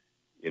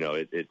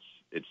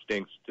 it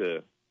stinks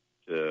to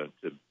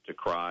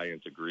cry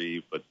and to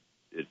grieve, but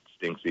it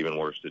stinks even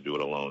worse to do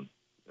it alone.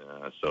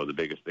 So the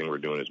biggest thing we're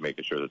doing is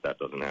making sure that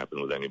doesn't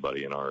happen with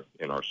anybody in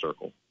our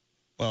circle.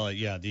 Well,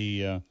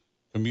 the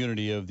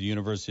community of the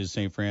University of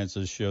St.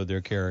 Francis showed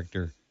their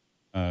character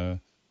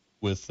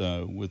with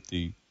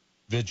the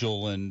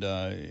vigil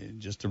and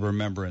just a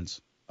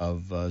remembrance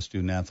of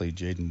student athlete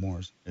Jaden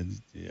Morris.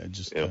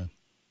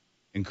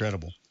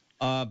 Incredible.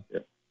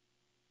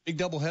 Big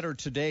doubleheader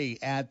today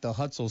at the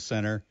Hutzel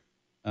Center.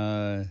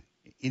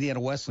 Indiana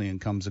Wesleyan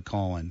comes a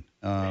calling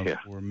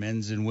for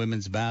men's and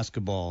women's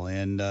basketball,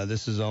 and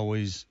this is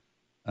always,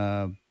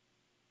 been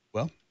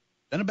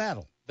a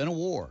battle, been a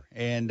war,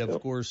 and of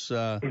course,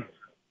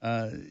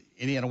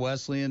 Indiana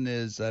Wesleyan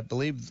is, I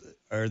believe,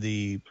 are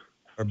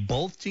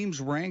both teams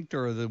ranked,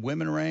 or are the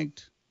women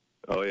ranked?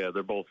 Oh yeah,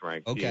 they're both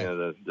ranked. Okay,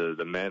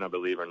 the men I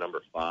believe are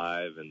number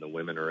 5, and the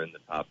women are in the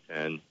top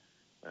 10.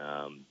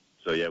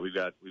 So yeah, we've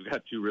got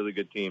 2 really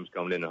good teams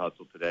coming into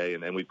Hutzel today,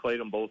 and we played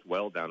them both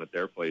well down at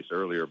their place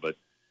earlier. But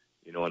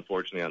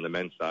unfortunately, on the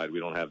men's side, we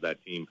don't have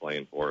that team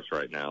playing for us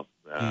right now.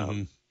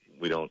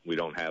 We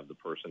don't have the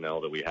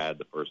personnel that we had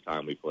the first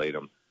time we played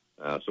them,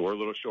 so we're a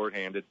little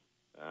shorthanded.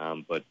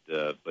 But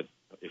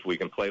if we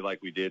can play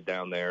like we did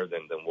down there,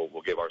 then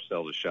we'll give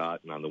ourselves a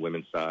shot. And on the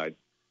women's side,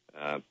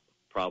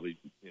 probably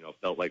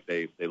felt like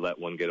they let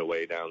one get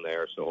away down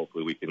there, so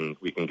hopefully we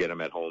can get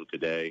them at home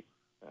today.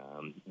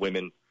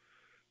 Women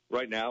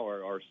right now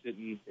are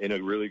sitting in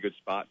a really good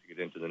spot to get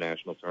into the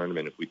national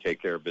tournament. If we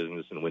take care of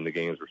business and win the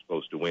games we're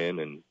supposed to win,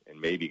 and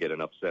maybe get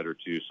an upset or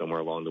two somewhere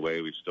along the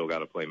way, we've still got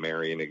to play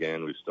Marion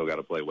again. We've still got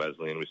to play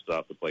Wesleyan. We still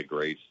have to play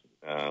Grace.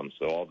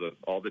 So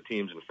all the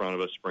teams in front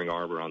of us, Spring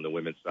Arbor on the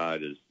women's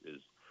side is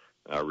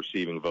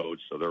receiving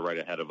votes, so they're right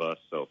ahead of us.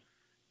 So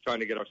trying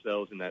to get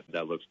ourselves in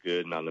that looks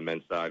good. And on the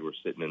men's side, we're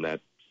sitting in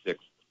that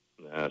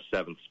 6th,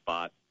 7th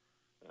spot.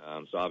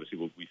 So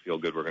obviously we feel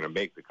good we're going to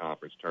make the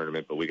conference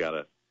tournament, but we got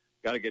to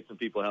get some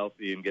people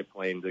healthy and get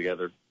playing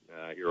together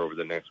here over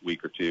the next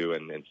week or two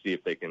and see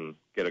if they can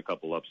get a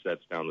couple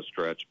upsets down the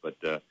stretch. But,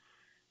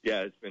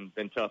 yeah, it's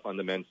been tough on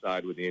the men's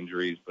side with the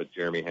injuries, but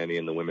Jeremy Henney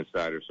and the women's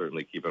side are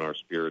certainly keeping our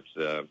spirits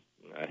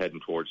heading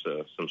towards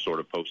some sort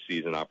of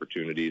postseason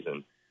opportunities.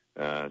 And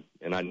I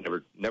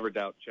never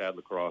doubt Chad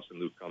Lacrosse and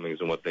Luke Cummings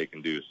and what they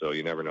can do. So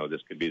you never know.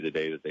 This could be the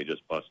day that they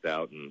just bust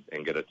out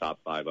and get a top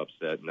 5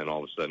 upset, and then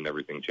all of a sudden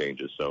everything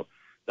changes. So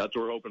that's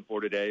what we're hoping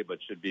for today, but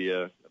should be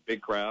a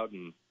big crowd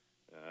and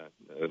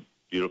a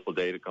beautiful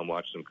day to come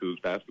watch some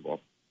Cougs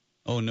basketball.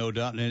 Oh, no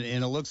doubt.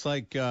 And it looks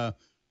like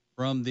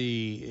from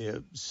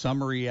the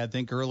summary, I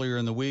think earlier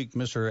in the week,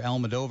 Mr.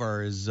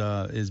 Almodovar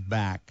is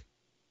back.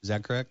 Is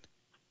that correct?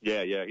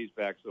 Yeah, he's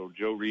back. So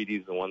Joe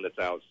Reedy's the one that's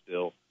out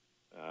still.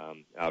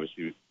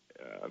 Obviously,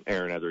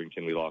 Aaron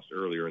Etherington we lost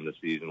earlier in the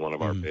season, one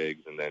of our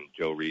bigs, and then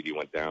Joe Reedy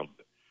went down.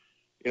 But,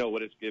 you know,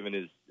 what it's given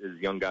is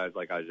young guys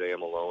like Isaiah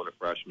Malone, a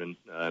freshman,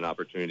 an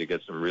opportunity to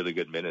get some really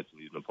good minutes,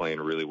 and he's been playing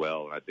really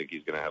well, and I think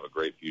he's going to have a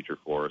great future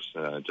for us,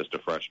 just a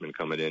freshman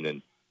coming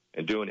in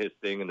and doing his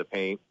thing in the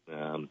paint.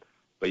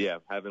 But, yeah,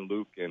 having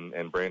Luke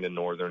and Brandon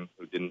Northern,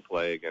 who didn't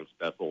play against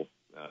Bethel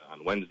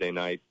on Wednesday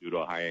night due to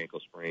a high ankle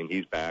sprain,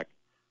 he's back.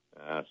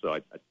 So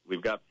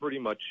we've got pretty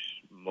much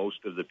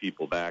most of the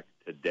people back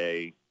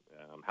today.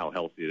 How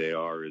healthy they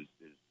are is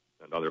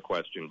another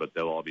question, but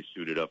they'll all be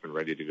suited up and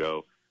ready to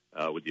go,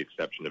 with the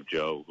exception of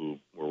Joe, who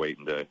we're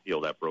waiting to heal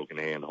that broken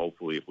hand.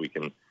 Hopefully, if we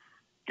can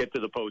get to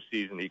the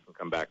postseason, he can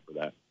come back for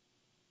that.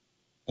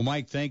 Well,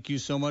 Mike, thank you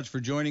so much for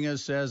joining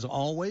us as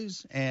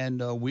always,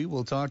 and we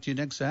will talk to you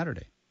next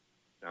Saturday.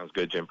 Sounds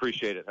good, Jim.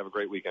 Appreciate it. Have a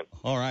great weekend.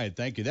 All right,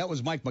 thank you. That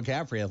was Mike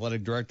McCaffrey,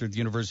 athletic director at the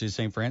University of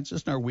St.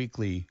 Francis, in our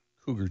weekly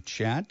Cougar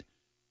Chat.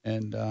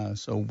 And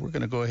so we're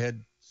going to go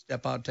ahead,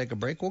 step out, take a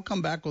break. We'll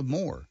come back with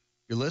more.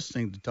 You're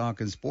listening to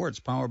Talkin Sports,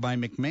 powered by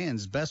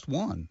McMahon's Best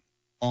One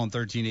on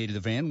 1380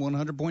 The Fan,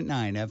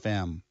 100.9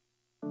 FM.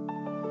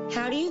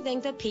 How do you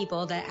thank the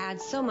people that add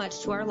so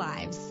much to our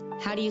lives?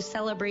 How do you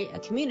celebrate a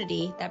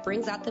community that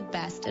brings out the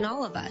best in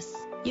all of us?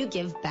 You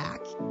give back.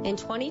 In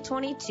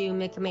 2022,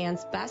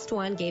 McMahon's Best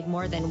One gave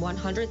more than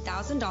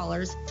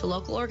 $100,000 to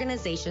local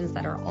organizations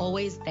that are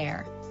always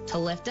there to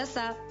lift us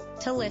up,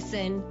 to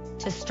listen,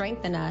 to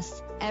strengthen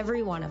us,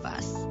 every one of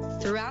us.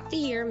 Throughout the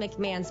year,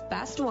 McMahon's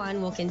Best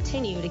One will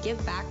continue to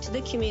give back to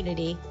the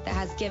community that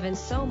has given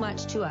so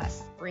much to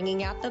us,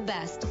 bringing out the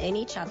best in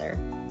each other,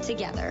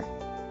 together.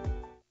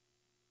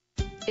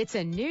 It's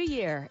a new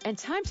year and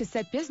time to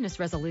set business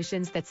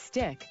resolutions that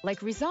stick,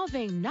 like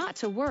resolving not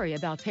to worry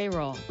about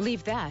payroll.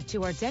 Leave that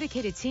to our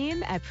dedicated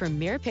team at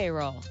Premier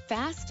Payroll.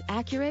 Fast,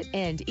 accurate,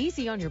 and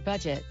easy on your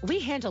budget. We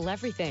handle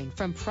everything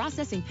from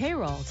processing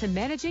payroll to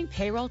managing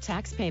payroll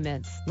tax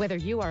payments. Whether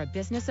you are a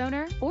business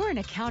owner or an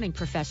accounting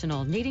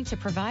professional needing to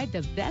provide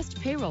the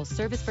best payroll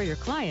service for your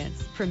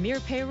clients,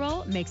 Premier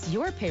Payroll makes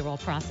your payroll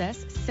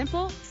process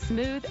simple,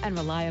 smooth, and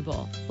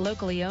reliable.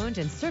 Locally owned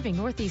and serving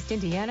Northeast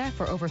Indiana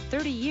for over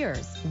 30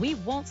 years, we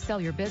won't sell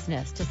your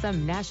business to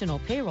some national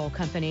payroll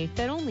company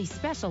that only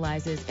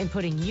specializes in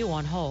putting you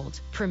on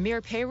hold.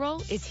 Premier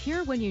Payroll is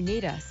here when you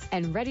need us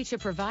and ready to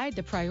provide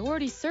the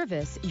priority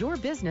service your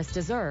business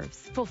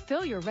deserves.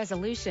 Fulfill your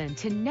resolution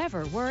to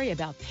never worry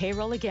about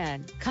payroll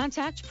again.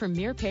 Contact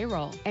Premier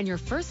Payroll, and your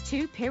first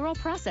 2 payroll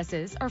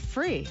processes are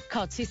free.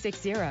 Call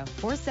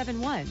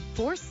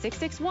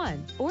 260-471-4661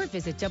 or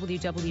visit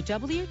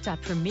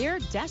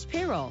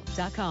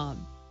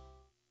www.premier-payroll.com.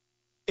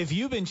 If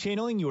you've been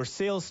channeling your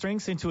sales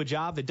strengths into a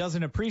job that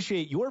doesn't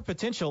appreciate your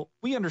potential,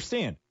 we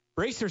understand.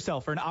 Brace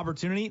yourself for an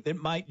opportunity that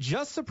might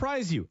just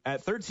surprise you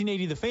at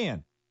 1380 The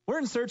Fan. We're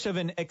in search of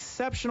an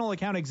exceptional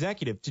account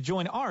executive to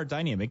join our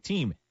dynamic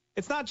team.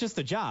 It's not just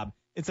a job,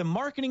 it's a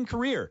marketing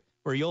career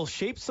where you'll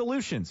shape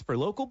solutions for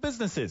local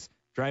businesses,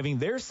 driving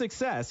their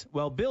success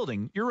while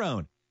building your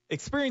own.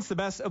 Experience the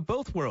best of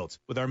both worlds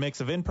with our mix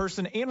of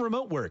in-person and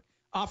remote work,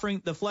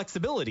 offering the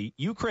flexibility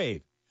you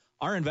crave.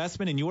 Our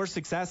investment in your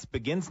success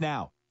begins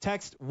now.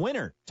 Text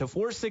WINNER to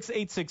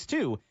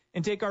 46862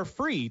 and take our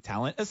free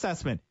talent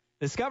assessment.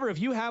 Discover if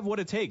you have what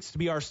it takes to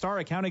be our star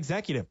account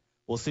executive.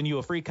 We'll send you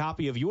a free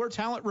copy of your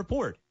talent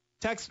report.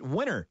 Text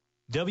WINNER,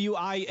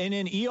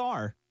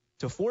 WINNER,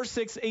 to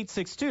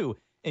 46862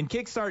 and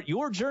kickstart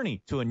your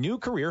journey to a new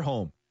career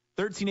home.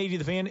 1380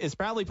 The Fan is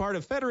proudly part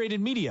of Federated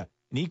Media,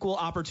 an equal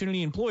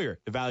opportunity employer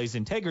that values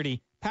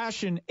integrity,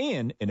 passion,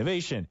 and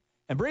innovation.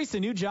 Embrace a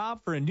new job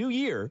for a new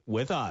year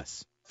with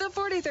us. The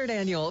 43rd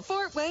Annual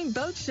Fort Wayne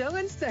Boat Show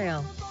and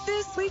Sale,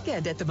 this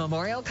weekend at the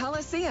Memorial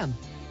Coliseum.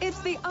 It's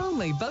the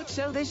only boat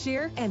show this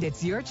year, and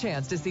it's your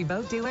chance to see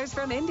boat dealers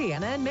from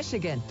Indiana and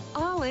Michigan,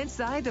 all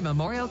inside the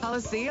Memorial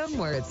Coliseum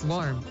where it's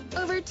warm.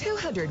 Over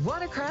 200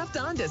 watercraft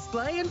on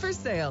display and for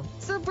sale,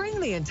 so bring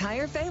the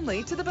entire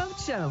family to the boat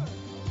show.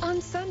 On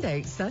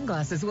Sunday,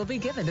 sunglasses will be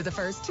given to the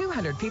first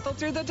 200 people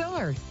through the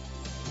door.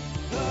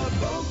 The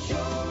boat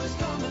show is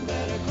coming,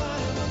 better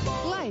climb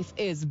aboard. Life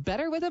is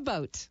better with a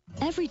boat.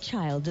 Every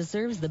child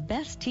deserves the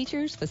best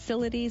teachers,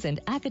 facilities, and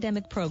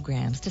academic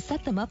programs to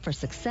set them up for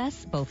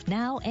success both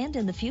now and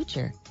in the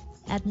future.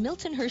 At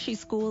Milton Hershey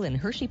School in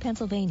Hershey,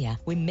 Pennsylvania,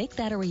 we make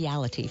that a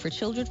reality for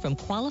children from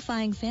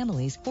qualifying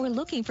families who are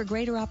looking for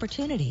greater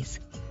opportunities.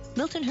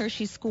 Milton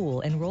Hershey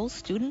School enrolls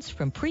students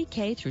from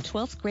pre-K through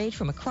 12th grade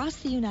from across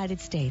the United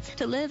States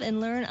to live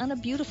and learn on a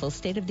beautiful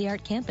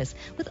state-of-the-art campus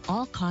with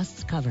all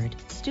costs covered.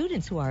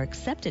 Students who are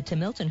accepted to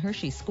Milton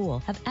Hershey School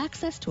have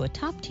access to a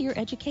top-tier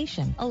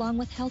education, along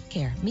with health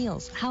care,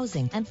 meals,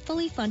 housing, and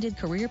fully funded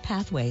career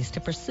pathways to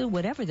pursue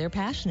whatever they're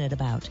passionate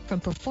about, from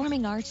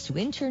performing arts to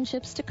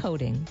internships to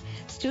coding.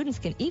 Students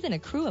can even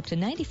accrue up to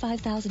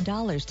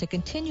 $95,000 to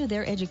continue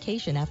their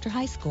education after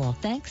high school,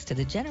 thanks to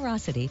the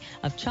generosity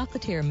of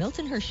chocolatier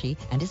Milton Hershey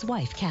and his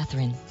wife,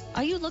 Catherine.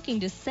 Are you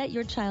looking to set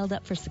your child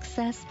up for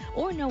success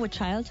or know a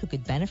child who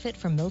could benefit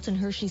from Milton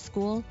Hershey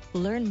School?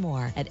 Learn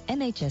more at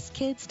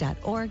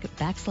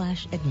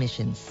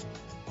mhskids.org/admissions.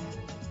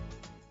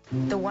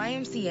 The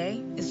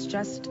YMCA is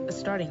just a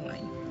starting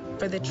line,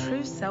 for the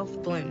true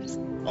self blooms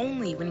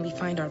only when we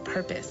find our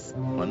purpose,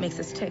 what makes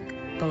us tick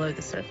below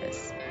the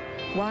surface.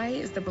 Y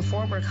is the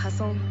before work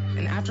hustle,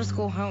 an after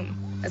school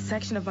home, a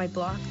section of my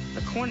block,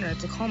 a corner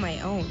to call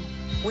my own.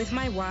 With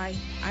my Y,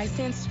 I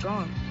stand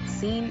strong,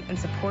 seen and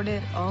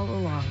supported all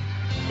along.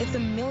 It's a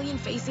million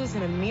faces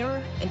in a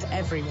mirror, and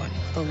everyone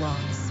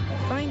belongs.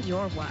 Find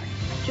your Y.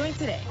 Join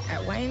today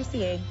at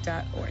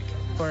ymca.org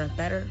for a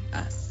better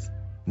us.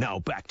 Now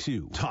back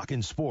to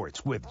Talkin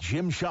Sports with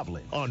Jim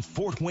Shovlin on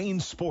Fort Wayne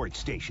Sports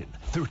Station,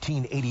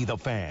 1380 The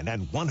Fan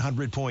and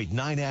 100.9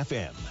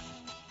 FM.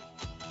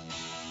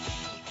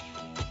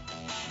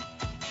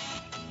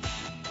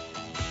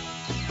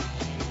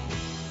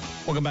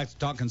 Welcome back to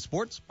Talkin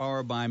Sports,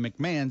 powered by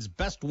McMahon's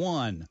Best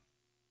One.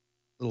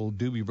 Little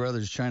Doobie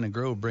Brothers China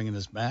Grove bringing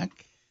us back.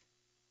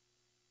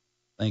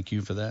 Thank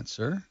you for that,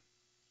 sir.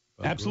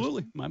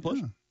 Absolutely. My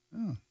pleasure.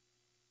 Yeah.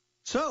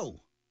 So,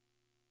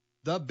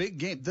 the big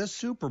game, the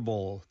Super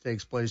Bowl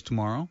takes place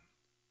tomorrow.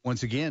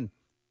 Once again,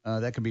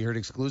 that can be heard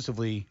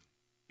exclusively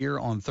here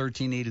on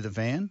 1380 The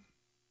Fan.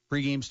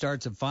 Pregame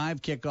starts at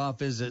 5.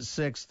 Kickoff is at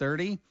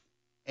 6:30.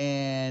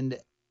 And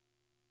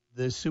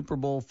the Super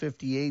Bowl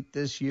 58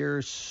 this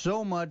year,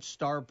 so much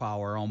star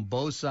power on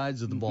both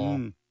sides of the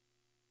ball.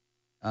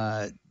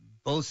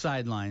 Both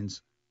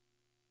sidelines.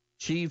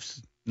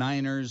 Chiefs,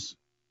 Niners.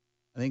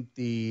 I think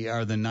the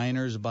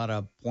Niners about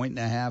a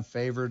 1.5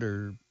 favorite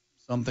or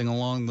something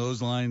along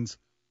those lines.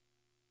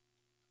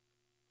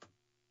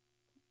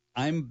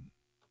 I'm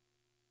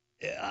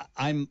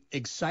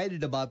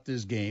excited about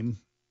this game,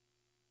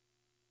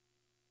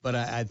 but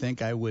I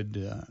think I would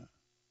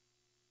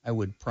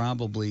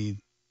probably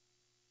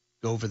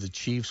go for the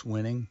Chiefs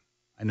winning.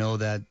 I know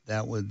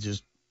that would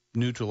just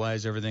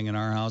neutralize everything in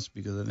our house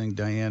because I think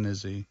Diane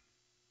is a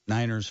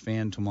Niners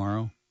fan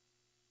tomorrow.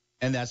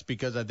 And that's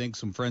because I think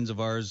some friends of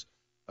ours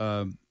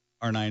are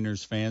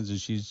Niners fans, and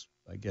she's,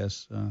 I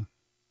guess,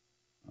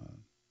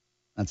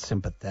 not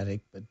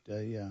sympathetic, but,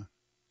 yeah,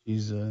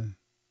 she's...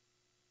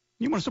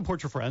 You want to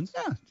support your friends?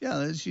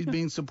 Yeah, she's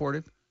being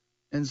supportive.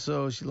 And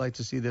so she'd like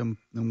to see them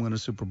win a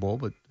Super Bowl.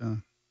 But,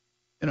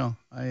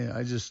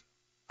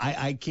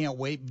 I can't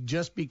wait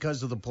just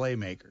because of the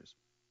playmakers.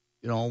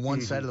 On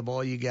one side of the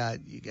ball, you got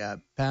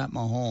Pat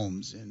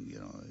Mahomes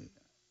and,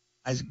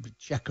 Isaac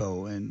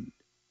Pacheco and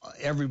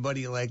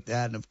everybody like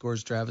that. And, of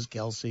course, Travis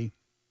Kelce.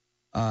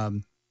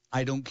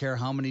 I don't care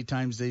how many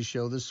times they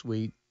show the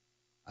suite.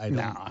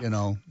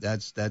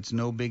 That's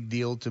no big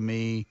deal to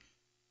me.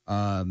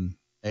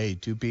 Hey,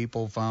 two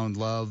people found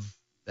love.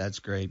 That's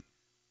great.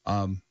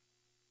 But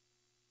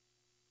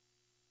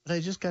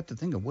I just got to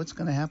think of what's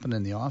going to happen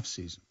in the off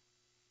season.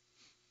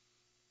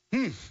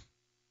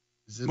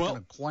 Is it going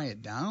to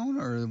quiet down,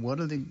 or what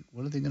are they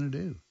going to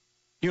do?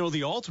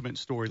 The ultimate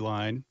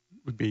storyline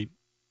would be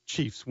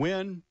Chiefs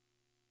win.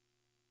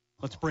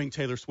 Let's bring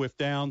Taylor Swift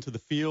down to the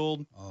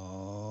field.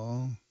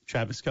 Oh.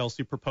 Travis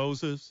Kelce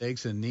proposes.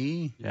 Takes a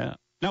knee. Yeah.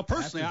 Now,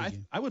 personally,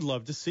 I would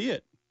love to see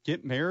it.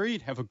 Get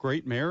married, have a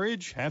great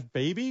marriage, have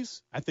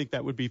babies. I think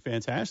that would be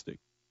fantastic.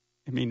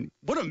 I mean,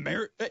 what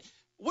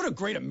a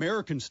great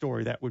American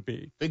story that would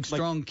be. Big,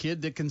 strong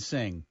kid that can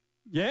sing.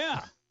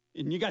 Yeah.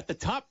 And you got the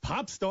top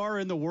pop star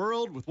in the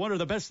world with one of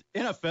the best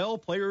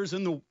NFL players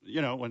in the,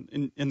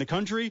 in the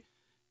country,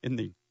 and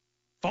they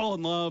fall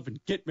in love and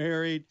get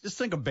married. Just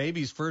think of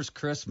baby's first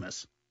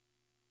Christmas.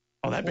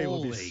 Oh, that baby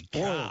would be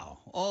spoiled. Cow.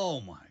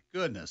 Oh, my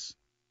goodness.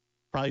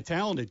 Probably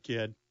talented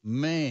kid.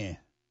 Man.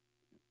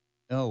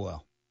 Oh,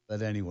 well.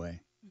 But anyway.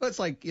 But it's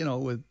like,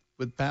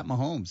 with Pat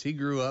Mahomes. He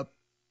grew up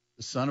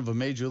the son of a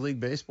Major League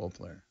Baseball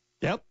player.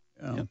 Yep.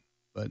 Yep.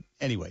 But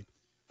anyway.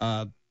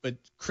 But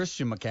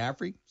Christian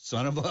McCaffrey,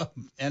 son of a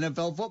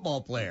NFL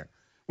football player.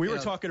 We were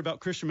talking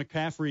about Christian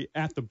McCaffrey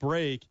at the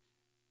break,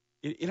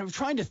 and I'm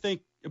trying to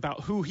think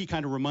about who he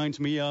kind of reminds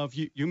me of.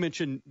 You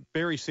mentioned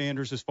Barry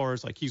Sanders as far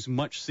as like he's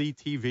much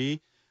CTV.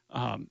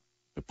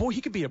 But, boy,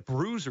 he could be a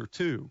bruiser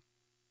too.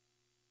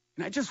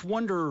 And I just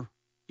wonder,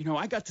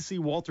 I got to see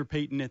Walter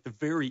Payton at the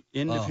very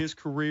end of his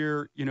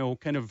career,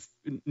 kind of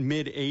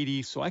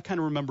mid-'80s. So I kind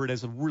of remember it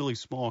as a really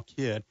small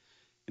kid.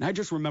 And I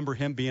just remember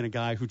him being a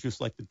guy who just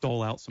liked to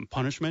dole out some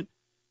punishment.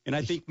 And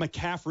I think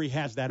McCaffrey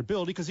has that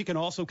ability because he can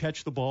also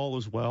catch the ball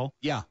as well.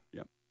 Yeah.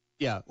 Yep.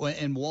 Yeah.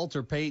 And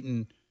Walter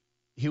Payton,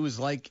 he was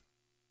like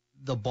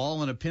the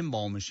ball in a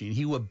pinball machine.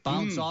 He would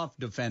bounce off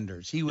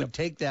defenders. He would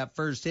take that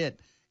first hit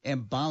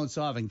and bounce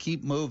off and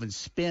keep moving,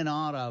 spin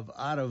out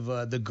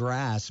of the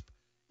grasp,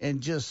 and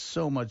just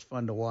so much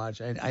fun to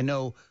watch. I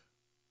know,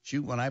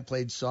 when I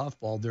played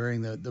softball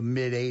during the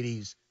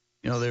mid-'80s,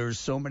 there were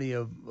so many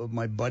of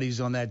my buddies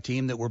on that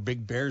team that were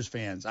big Bears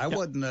fans. I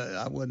wasn't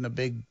a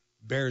big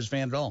Bears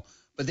fan at all,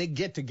 but they'd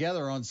get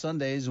together on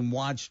Sundays and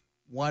watch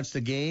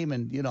the game,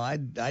 and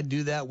I'd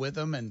do that with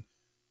them. And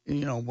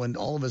when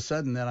all of a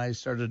sudden then I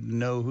started to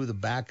know who the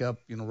backup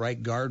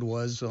right guard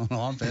was on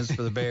offense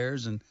for the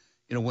Bears, and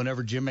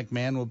whenever Jim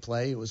McMahon would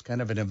play, it was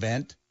kind of an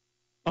event.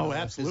 Oh,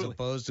 absolutely. As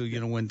opposed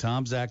to when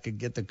Tom Zach could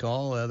get the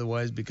call,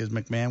 otherwise because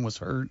McMahon was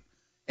hurt.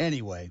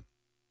 Anyway,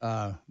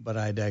 but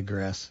I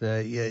digress.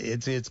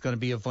 It's going to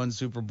be a fun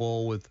Super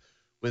Bowl with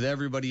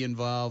everybody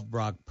involved.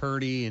 Brock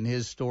Purdy and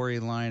his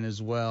storyline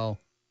as well,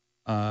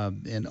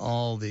 and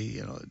all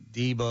the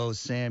Debo,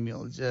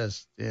 Samuel,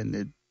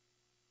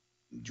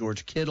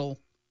 George Kittle,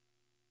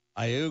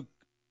 Ayuk,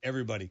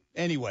 everybody.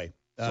 Anyway,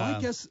 so I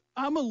guess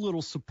I'm a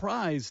little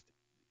surprised.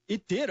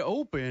 It did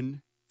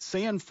open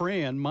San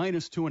Fran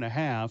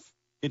 -2.5.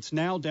 It's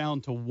now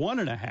down to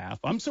 1.5.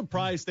 I'm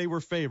surprised they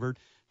were favored.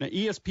 Now,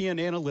 ESPN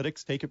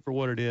Analytics, take it for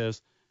what it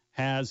is,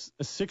 has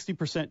a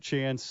 60%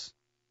 chance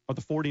of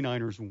the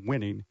 49ers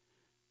winning.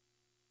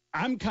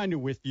 I'm kind of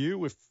with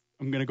you if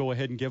I'm going to go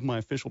ahead and give my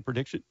official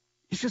prediction.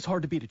 It's just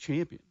hard to beat a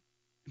champion.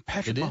 And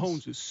Patrick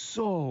Mahomes is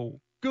so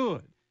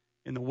good.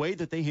 And the way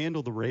that they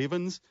handle the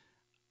Ravens,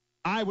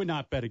 I would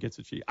not bet against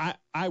the Chiefs.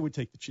 I would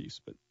take the Chiefs,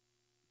 but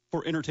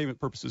for entertainment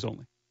purposes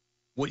only.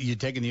 What, you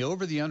taking the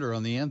over, the under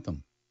on the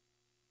anthem?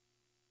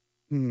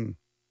 I'm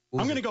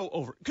going to go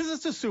over because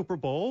it's a Super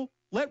Bowl.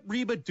 Let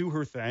Reba do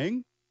her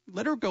thing.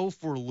 Let her go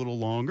for a little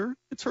longer.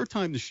 It's her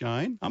time to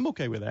shine. I'm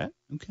okay with that.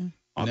 Okay.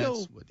 I'll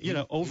go,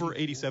 over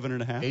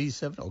 87.5.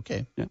 87,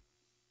 okay. Yeah.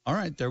 All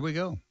right, there we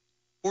go.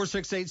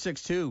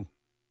 46862,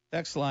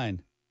 text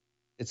line.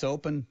 It's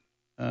open.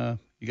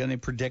 You got any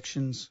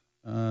predictions?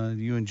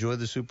 You enjoy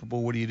the Super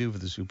Bowl? What do you do for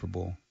the Super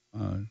Bowl?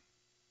 Do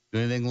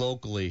anything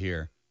locally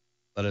here?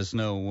 Let us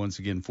know. Once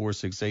again,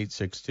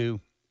 46862.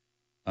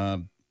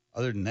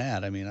 Other than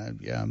that, I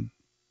mean,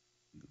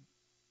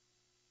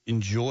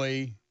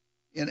 enjoy.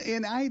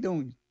 And I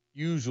don't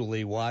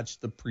usually watch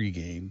the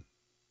pregame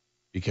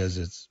because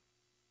it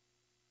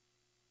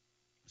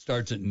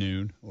starts at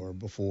noon or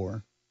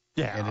before.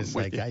 Yeah, and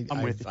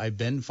it's I've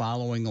been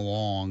following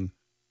along,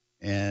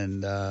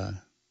 and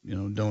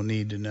don't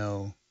need to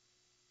know,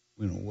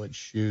 what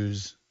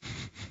shoes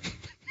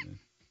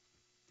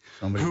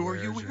somebody Who are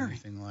wears you or wearing?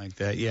 anything like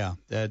that. Yeah,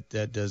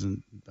 that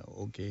doesn't.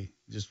 Okay,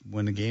 just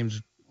when the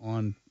game's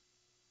on,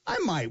 I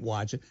might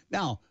watch it.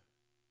 Now,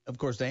 of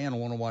course, Diana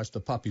will want to watch the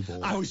Puppy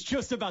Bowl. I was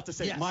just about to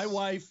say, Yes. my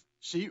wife,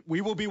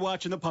 we will be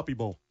watching the Puppy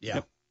Bowl. Yeah.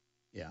 Yep.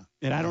 Yeah.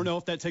 And I don't know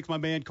if that takes my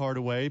man card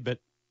away, but,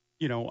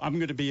 I'm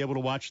going to be able to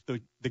watch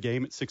the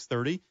game at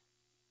 6:30.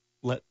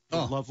 Let the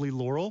lovely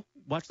Laurel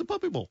watch the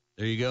Puppy Bowl.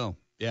 There you go.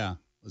 Yeah.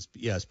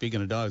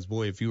 Speaking of dogs,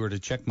 boy, if you were to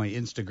check my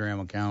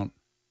Instagram account,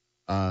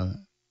 I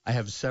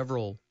have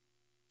several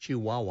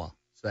Chihuahua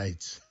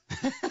sites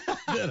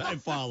that I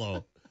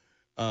follow.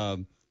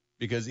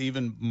 Because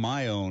even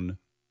my own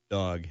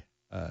dog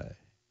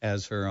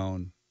has her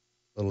own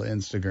little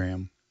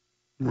Instagram.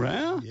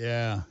 Well,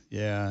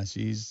 yeah,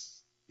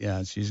 she's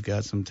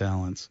got some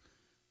talents.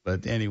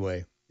 But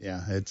anyway,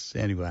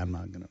 I'm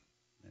not gonna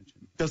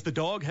mention. Does the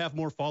dog have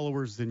more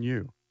followers than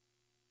you?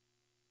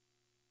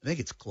 I think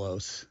it's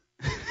close.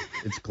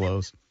 It's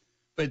close.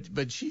 But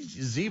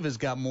Ziva's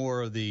got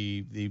more of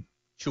the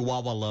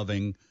Chihuahua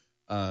loving.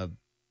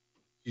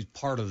 She's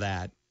part of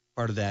that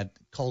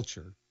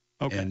culture.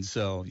 Okay. And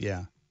so,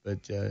 yeah,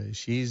 but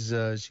she's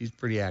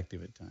pretty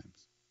active at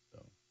times.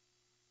 So,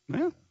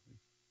 yeah.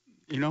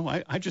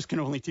 I just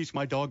can only teach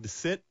my dog to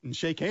sit and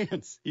shake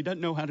hands. He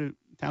doesn't know how to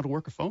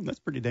work a phone. That's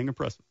pretty dang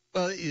impressive.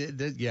 Well,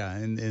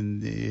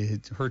 and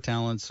her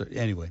talents.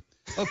 Anyway,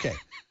 okay.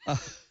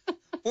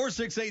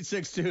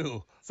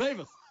 46862.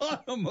 Save us.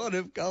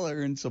 Automotive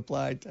Color and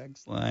Supply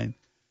text line.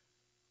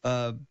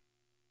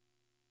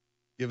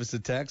 Give us a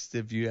text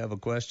if you have a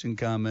question,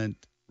 comment,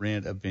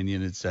 rant,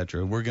 opinion,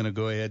 etc. We're going to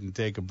go ahead and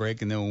take a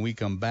break, and then when we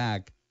come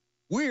back,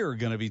 we're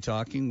going to be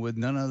talking with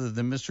none other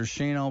than Mr.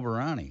 Shane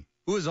Albarani,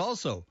 who is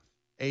also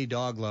a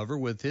dog lover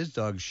with his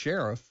dog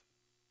Sheriff,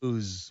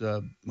 who's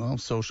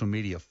social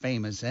media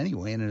famous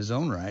anyway in his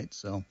own right.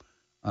 So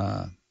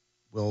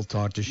we'll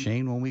talk to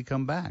Shane when we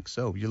come back.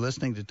 So you're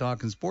listening to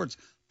Talkin Sports,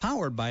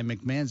 powered by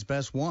McMahon's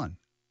Best One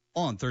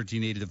on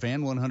 1380 The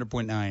Fan,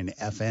 100.9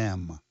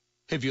 FM.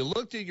 Have you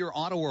looked at your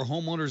auto or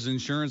homeowner's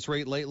insurance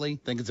rate lately?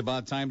 Think it's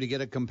about time to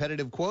get a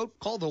competitive quote?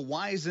 Call the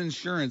Wise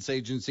Insurance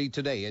Agency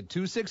today at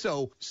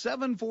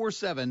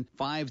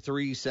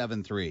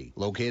 260-747-5373.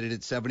 Located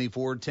at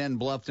 7410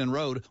 Bluffton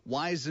Road,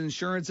 Wise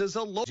Insurance is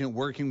a local agent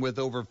working with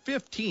over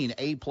 15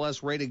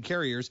 A-plus rated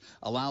carriers,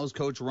 allows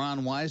Coach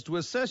Ron Wise to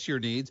assess your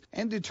needs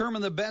and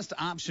determine the best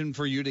option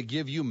for you to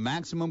give you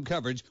maximum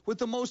coverage with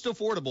the most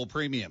affordable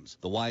premiums.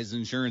 The Wise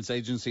Insurance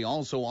Agency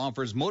also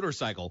offers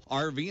motorcycle,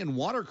 RV, and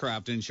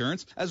watercraft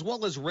insurance, as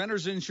well as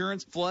renter's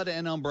insurance, flood,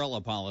 and umbrella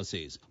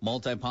policies.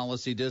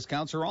 Multi-policy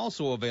discounts are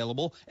also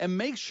available, and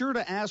make sure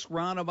to ask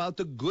Ron about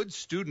the good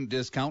student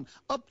discount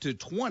up to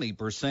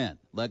 20%.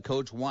 Let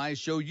Coach Wise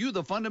show you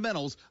the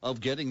fundamentals of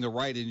getting the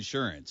right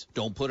insurance.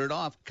 Don't put it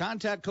off.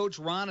 Contact Coach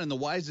Ron and the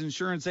Wise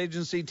Insurance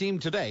Agency team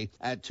today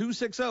at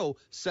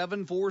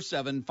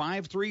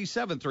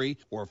 260-747-5373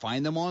 or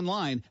find them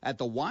online at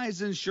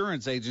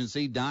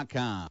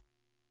thewiseinsuranceagency.com.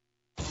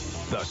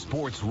 The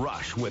Sports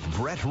Rush with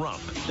Brett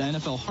Rump. The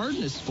NFL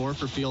hardness score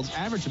for fields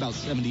averaged about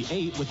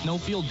 78, with no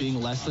field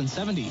being less than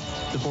 70.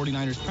 The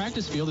 49ers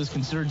practice field is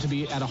considered to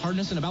be at a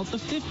hardness in about the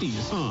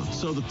 50s.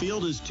 So the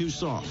field is too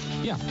soft.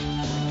 Yeah.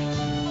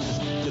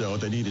 You know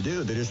what they need to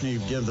do? They just need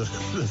to give the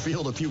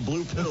field a few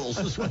blue pills.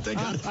 That's what they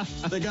got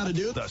to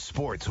do. The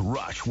Sports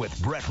Rush with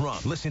Brett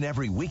Rump. Listen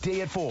every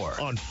weekday at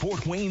 4 on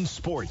Fort Wayne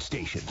Sports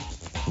Station.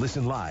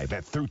 Listen live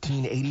at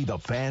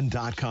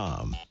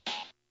 1380thefan.com.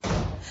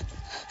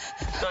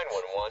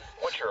 911,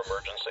 what's your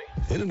emergency?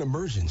 In an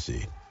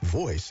emergency,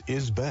 voice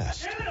is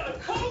best.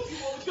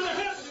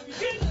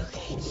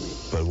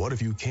 But what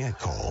if you can't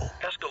call?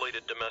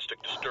 Escalated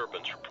domestic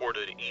disturbance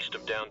reported east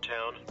of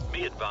downtown.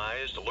 Be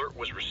advised, alert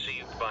was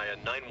received by a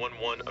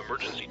 911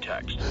 emergency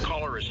text.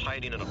 Caller is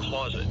hiding in a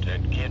closet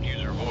and can't use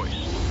her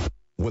voice.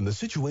 When the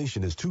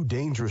situation is too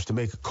dangerous to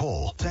make a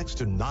call, text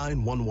to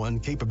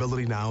 911.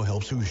 Capability Now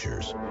helps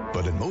Hoosiers.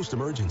 But in most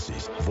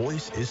emergencies,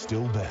 voice is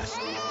still best.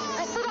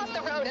 I slid off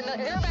the road and the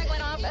airbag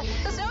went off.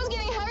 The snow's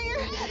getting heavier.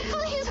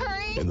 Please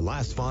hurry. In the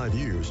last 5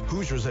 years,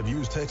 Hoosiers have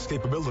used text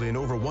capability in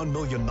over 1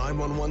 million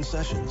 911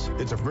 sessions.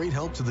 It's of great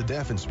help to the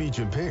deaf and speech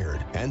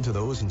impaired and to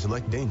those in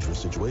select dangerous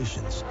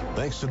situations.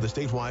 Thanks to the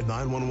statewide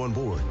 911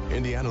 board,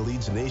 Indiana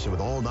leads the nation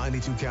with all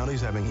 92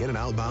 counties having in- and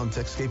outbound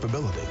text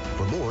capability.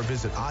 For more,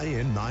 visit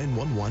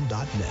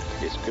in911.net.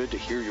 It's good to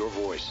hear your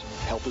voice.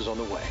 Help is on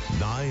the way.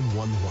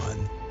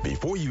 911.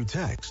 Before you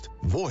text,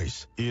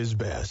 voice is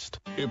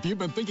best. If you've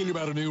been thinking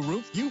about a new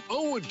roof, you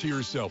owe it to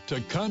yourself to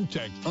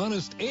contact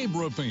Honest Abe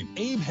Roofing.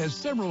 Abe has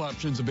several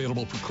options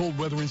available for cold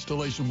weather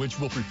installation,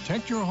 which will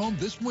protect your home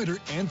this winter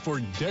and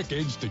for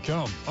decades to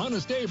come.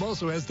 Honest Abe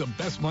also has the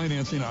best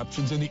financing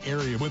options in the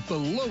area with the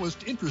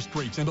lowest interest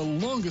rates and the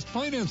longest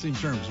financing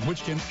terms,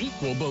 which can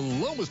equal the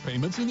lowest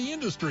payments in the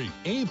industry.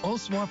 Abe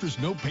also offers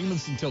no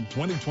payments until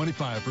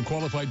 2025 for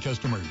qualified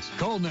customers.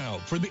 Call now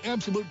for the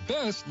absolute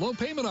best low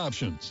payment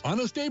options.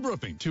 Honest Abe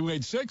Roofing,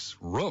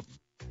 286-ROOF.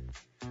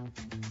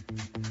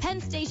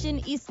 Penn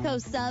Station East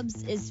Coast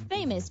Subs is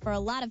famous for a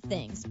lot of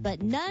things,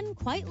 but none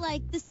quite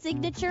like the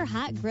signature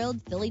hot grilled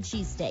Philly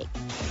cheesesteak.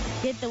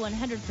 Get the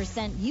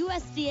 100%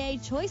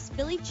 USDA Choice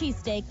Philly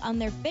cheesesteak on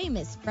their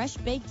famous fresh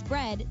baked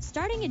bread,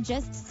 starting at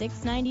just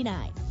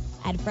 $6.99.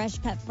 Add fresh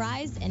cut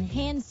fries and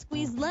hand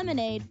squeezed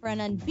lemonade for an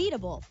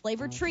unbeatable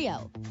flavor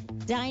trio.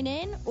 Dine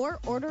in or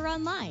order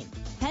online.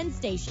 Penn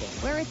Station,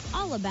 where it's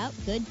all about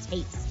good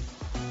taste.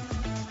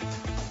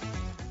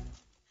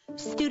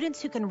 Students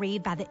who can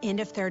read by the end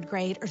of third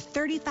grade are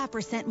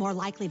 35% more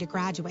likely to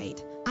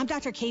graduate. I'm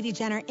Dr. Katie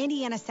Jenner,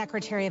 Indiana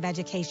Secretary of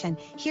Education,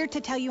 here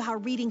to tell you how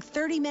reading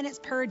 30 minutes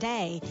per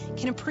day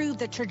can improve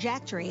the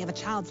trajectory of a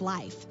child's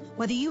life.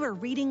 Whether you are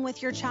reading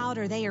with your child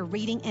or they are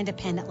reading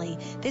independently,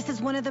 this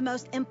is one of the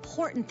most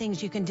important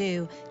things you can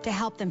do to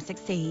help them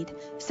succeed.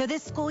 So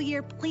this school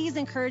year, please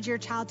encourage your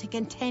child to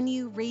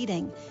continue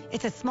reading.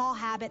 It's a small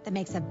habit that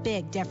makes a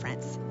big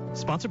difference.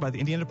 Sponsored by the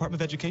Indiana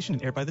Department of Education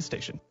and aired by the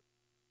station.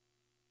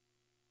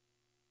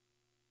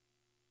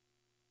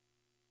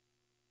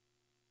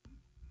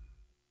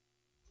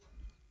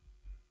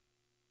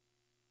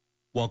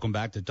 Welcome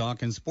back to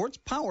Talkin Sports,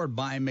 powered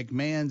by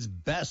McMahon's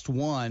Best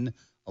One.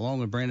 Along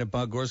with Brandon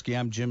Podgorski,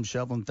 I'm Jim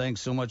Shovlin.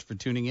 Thanks so much for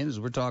tuning in as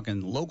we're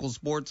talking local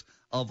sports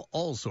of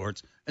all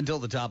sorts until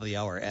the top of the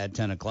hour at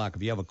 10 o'clock.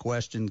 If you have a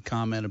question,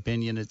 comment,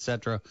 opinion,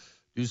 etc.,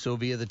 do so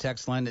via the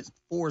text line. It's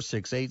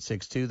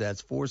 46862.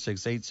 That's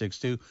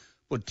 46862.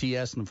 Put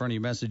TS in front of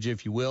your message,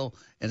 if you will,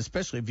 and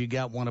especially if you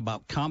got one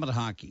about Comet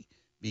Hockey,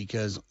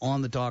 because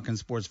on the Talkin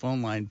Sports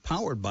phone line,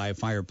 powered by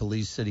Fire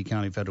Police City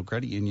County Federal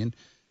Credit Union,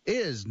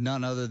 is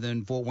none other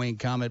than Fort Wayne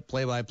Comet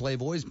play-by-play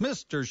voice,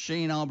 Mr.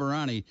 Shane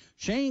Albarani.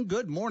 Shane,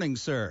 good morning,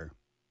 sir.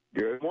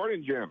 Good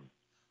morning, Jim.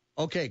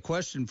 Okay,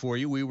 question for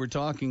you. We were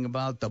talking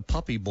about the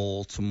Puppy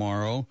Bowl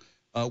tomorrow.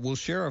 Will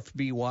Sheriff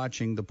be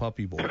watching the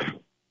Puppy Bowl?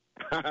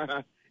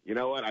 You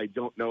know what? I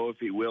don't know if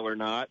he will or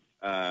not.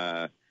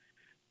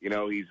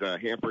 He's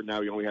hampered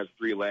now. He only has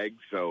 3 legs,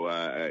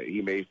 so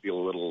he may feel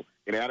a little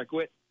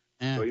inadequate.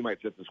 So he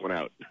might sit this one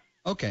out.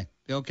 Okay,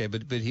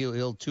 but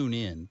he'll tune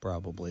in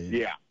probably.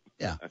 Yeah.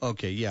 Yeah.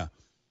 Okay. Yeah.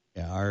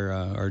 Yeah,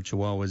 our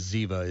Chihuahua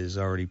Ziva is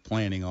already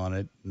planning on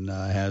it and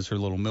has her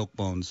little milk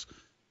bones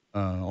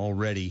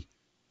already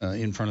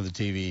in front of the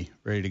TV,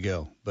 ready to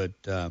go. But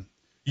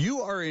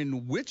you are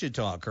in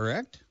Wichita,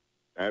 correct?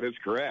 That is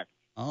correct.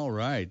 All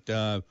right.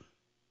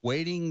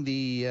 Waiting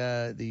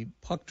the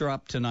puck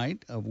drop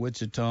tonight of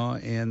Wichita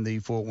and the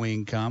Fort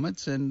Wayne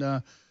Comets. And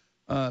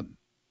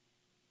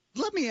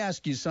let me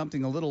ask you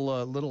something a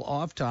little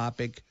off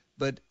topic,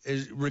 but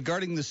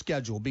regarding the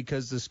schedule,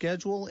 because the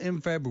schedule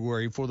in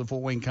February for the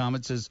Fort Wayne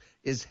Comets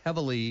is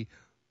heavily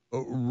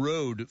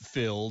road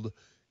filled,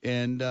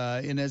 and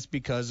it's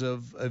because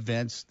of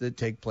events that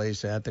take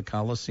place at the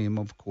Coliseum,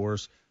 of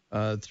course,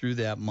 through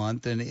that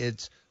month. And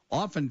it's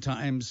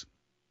oftentimes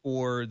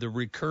for the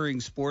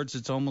recurring sports,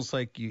 it's almost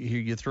like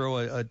you throw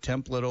a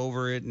template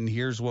over it, and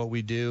here's what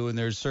we do. And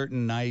there's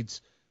certain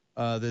nights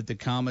that the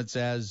Comets,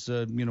 as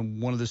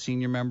one of the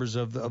senior members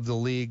of the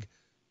league,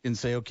 can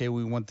say, okay,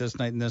 we want this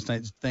night and this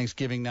night,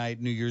 Thanksgiving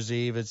night, New Year's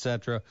Eve,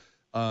 etc.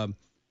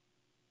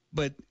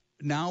 But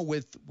now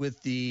was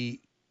the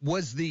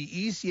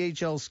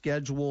ECHL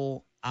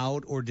schedule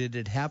out, or did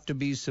it have to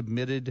be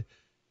submitted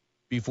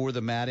before the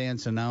Mad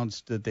Ants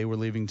announced that they were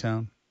leaving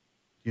town?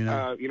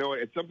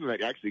 It's something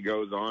that actually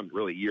goes on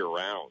really year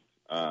round.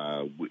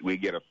 We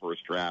get a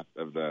first draft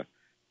of the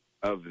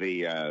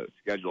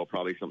schedule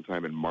probably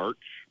sometime in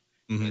March.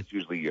 Mm-hmm. It's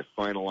usually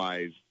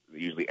finalized,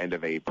 usually end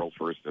of April,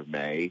 1st of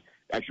May,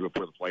 actually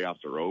before the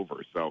playoffs are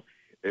over. So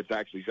it's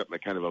actually something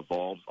that kind of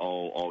evolves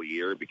all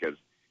year because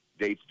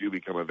dates do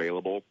become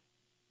available.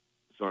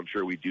 So I'm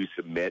sure we do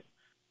submit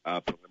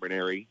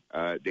preliminary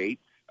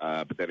dates,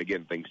 but then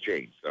again, things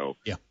change. So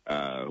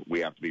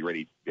we have to be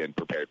ready and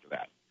prepared for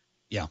that.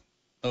 Yeah.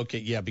 Okay.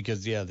 Yeah,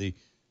 because the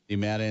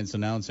Mad Ants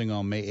announcing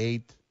on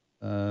May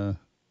 8th.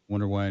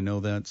 Wonder why I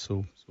know that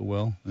so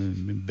well.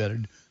 I'm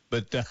embedded.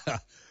 But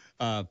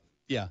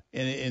yeah,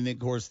 and of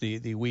course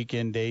the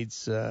weekend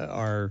dates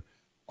are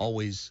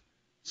always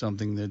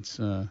something that's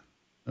a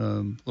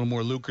little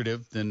more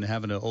lucrative than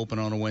having to open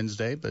on a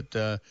Wednesday. But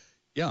the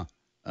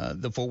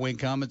Fort Wayne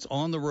Comets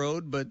on the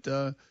road, but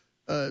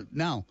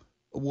now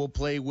we'll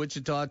play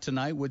Wichita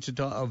tonight.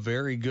 Wichita, a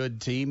very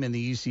good team in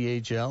the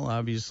ECHL,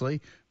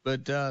 obviously,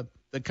 but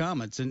the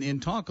Comets,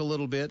 and talk a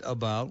little bit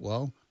about,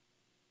 well,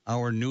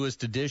 our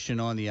newest addition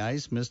on the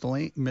ice,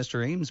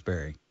 Mr.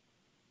 Amesbury.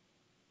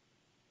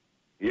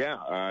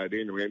 Yeah,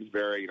 Daniel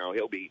Amesbury,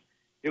 he'll be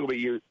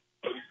using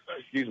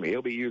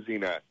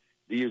the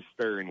use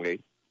sparingly.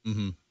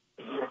 Mm-hmm.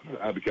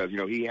 Because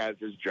he has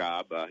his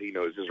job, he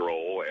knows his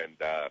role, and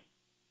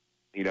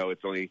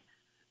it's only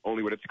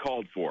what it's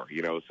called for.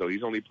 So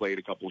he's only played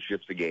a couple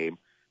shifts a game.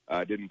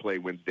 Didn't play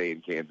Wednesday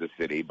in Kansas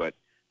City, but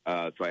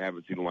so I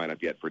haven't seen the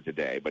lineup yet for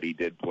today. But he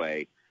did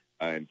play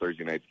in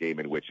Thursday night's game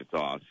in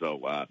Wichita. So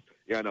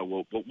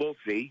we'll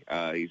see.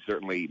 He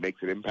certainly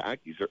makes an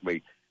impact.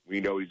 We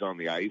know he's on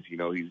the ice.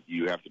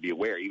 You have to be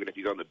aware, even if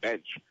he's on the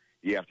bench,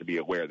 you have to be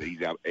aware that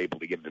he's able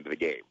to get into the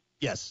game.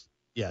 Yes,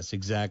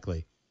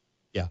 exactly.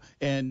 Yeah,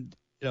 and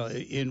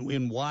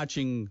in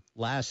watching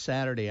last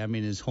Saturday,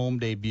 his home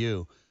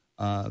debut,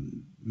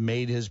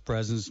 made his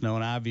presence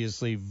known.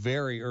 Obviously,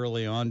 very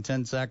early on,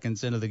 10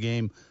 seconds into the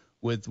game,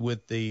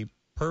 with the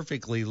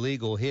perfectly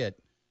legal hit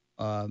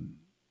on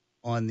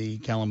the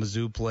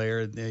Kalamazoo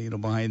player,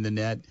 behind the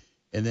net,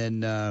 and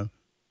then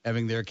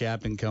having their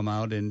captain come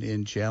out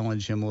and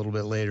challenge him a little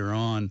bit later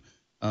on,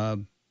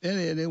 and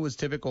it was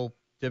typical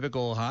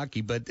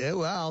hockey, but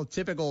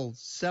typical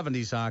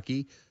 70s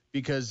hockey.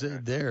 Because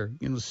they're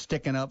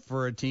sticking up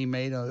for a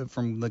teammate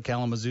from the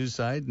Kalamazoo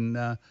side,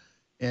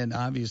 and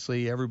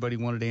obviously everybody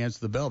wanted to answer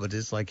the bell, but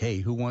it's like, hey,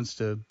 who wants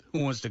to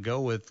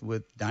go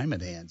with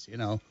diamond hands,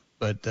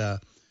 But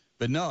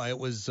no, it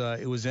was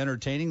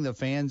entertaining. The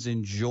fans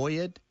enjoy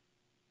it,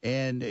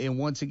 and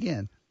once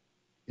again,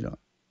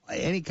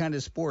 any kind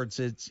of sports,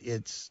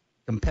 it's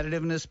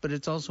competitiveness, but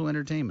it's also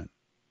entertainment.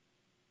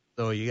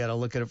 So you got to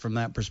look at it from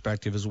that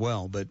perspective as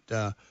well.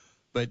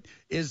 But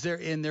is there,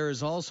 and there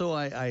is also,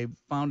 I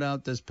found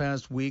out this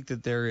past week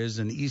that there is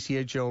an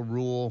ECHL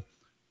rule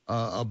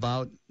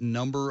about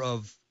number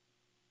of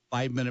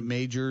 5-minute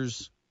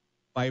majors,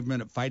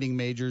 5-minute fighting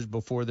majors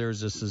before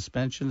there's a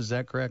suspension. Is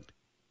that correct?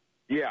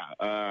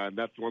 Yeah,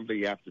 that's one thing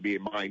you have to be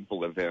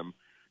mindful of him.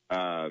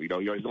 He's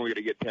only going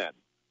to get 10,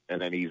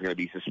 and then he's going to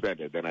be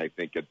suspended. Then I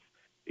think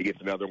he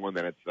gets another one,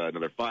 then it's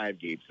another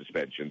 5-game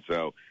suspension.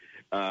 So,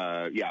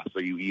 so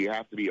you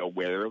have to be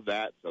aware of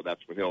that. So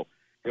that's when he'll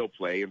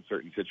play in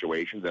certain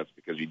situations. That's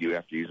because you do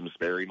have to use him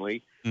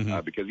sparingly,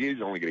 because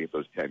he's only going to get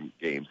those 10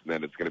 games, and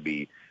then it's going to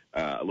be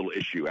a little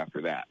issue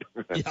after that.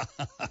 Yeah,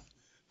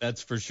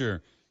 that's for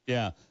sure.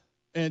 Yeah.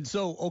 And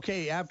so,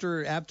 okay,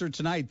 after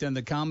tonight, then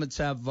the Comets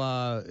have,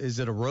 is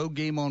it a road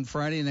game on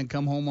Friday and then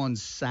come home on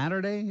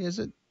Saturday, is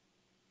it?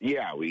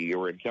 Yeah, we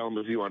were in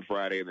Kalamazoo on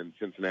Friday and then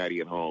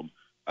Cincinnati at home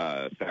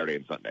Saturday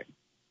and Sunday.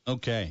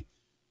 Okay.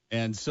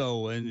 And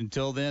so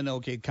until then,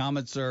 okay,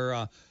 Comets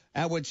are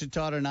at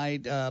Wichita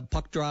tonight.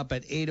 Puck drop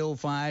at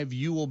 8:05.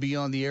 You will be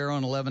on the air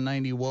on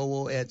 1190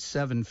 WOWO at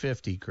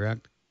 7:50,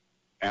 correct?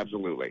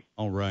 Absolutely.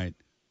 All right.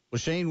 Well,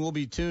 Shane, we'll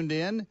be tuned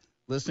in.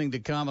 listening to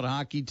Comet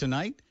Hockey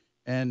tonight,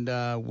 and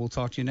we'll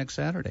talk to you next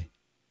Saturday.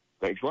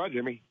 Thanks a lot,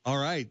 Jimmy. All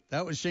right.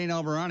 That was Shane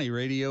Alvarani,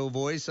 radio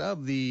voice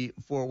of the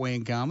Fort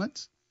Wayne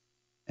Comets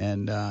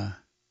and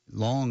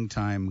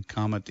longtime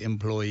Comet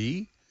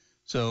employee.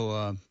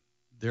 So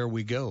there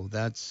we go.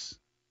 That's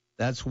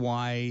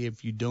why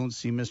if you don't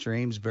see Mr.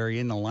 Amesbury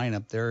in the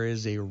lineup, there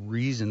is a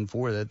reason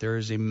for that. There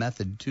is a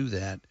method to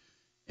that.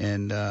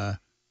 And,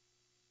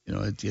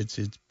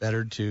 it's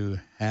better to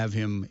have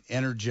him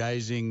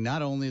energizing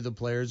not only the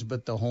players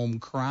but the home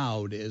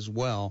crowd as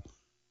well.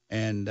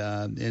 And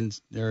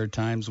there are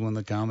times when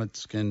the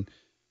Comets can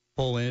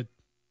pull in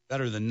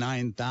better than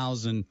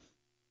 9,000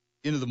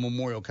 into the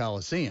Memorial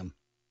Coliseum.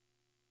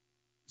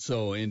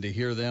 So, and to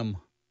hear them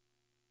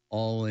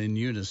all in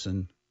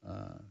unison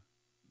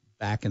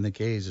back in the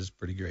K's is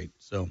pretty great.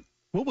 So,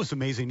 what was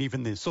amazing,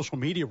 even the social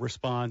media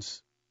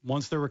response,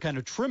 once there were kind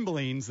of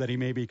tremblings that he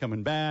may be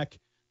coming back,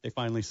 they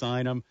finally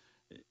sign him.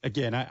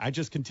 Again, I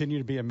just continue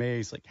to be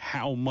amazed, like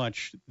how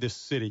much this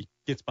city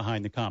gets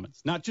behind the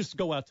Comets. Not just to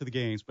go out to the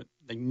games, but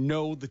they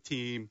know the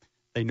team,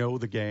 they know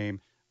the game.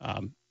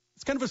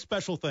 It's kind of a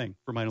special thing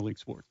for minor league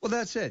sports. Well,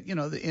 that's it.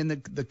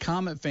 The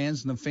Comet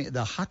fans and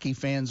the hockey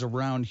fans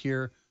around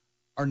here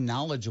are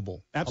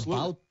knowledgeable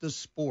about the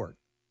sport.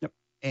 Yep.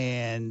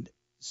 And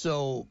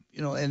so,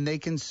 and they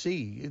can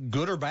see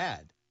good or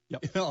bad.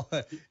 Yep.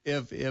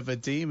 If a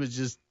team is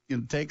just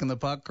taking the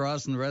puck,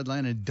 crossing the red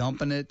line and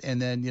dumping it,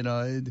 and then,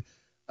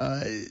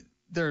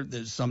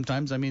 there's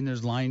sometimes,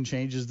 there's line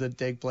changes that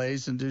take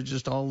place, and there's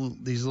just all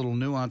these little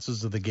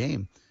nuances of the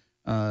game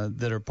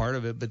that are part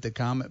of it. But the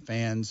Comet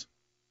fans,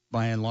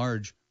 by and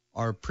large,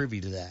 are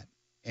privy to that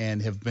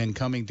and have been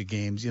coming to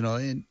games.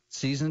 And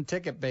season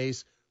ticket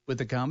base with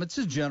the Comets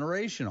is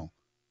generational.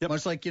 Yep.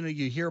 Much like,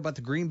 you hear about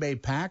the Green Bay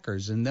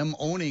Packers and them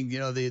owning,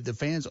 the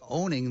fans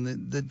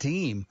owning the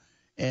team.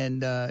 And,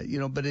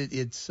 but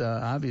it's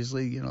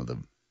obviously,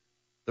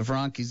 the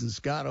Frankies and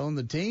Scott own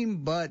the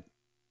team, but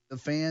the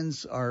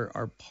fans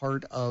are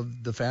part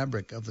of the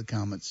fabric of the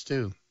Comets,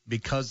 too,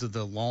 because of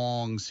the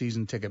long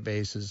season ticket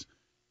bases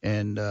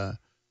and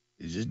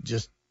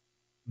just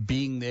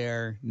being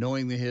there,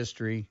 knowing the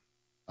history.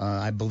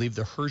 I believe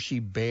the Hershey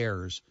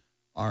Bears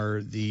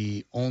are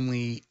the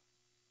only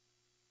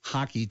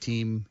hockey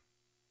team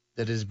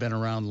that has been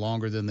around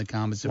longer than the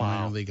Comets in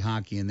minor league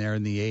hockey, and they're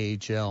in the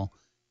AHL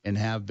and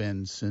have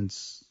been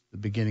since the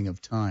beginning of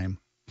time,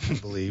 I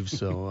believe.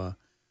 So,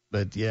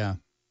 but yeah,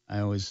 I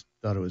always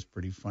thought it was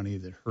pretty funny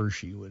that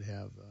Hershey would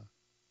have,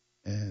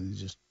 and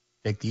just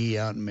take the E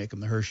out and make them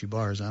the Hershey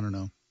bars. I don't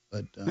know,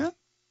 but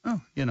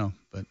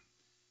but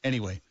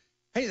anyway,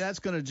 hey, that's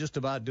going to just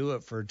about do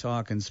it for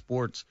Talkin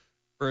Sports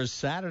for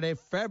Saturday,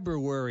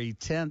 February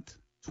 10th,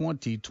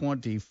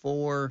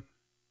 2024.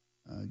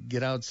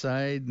 Get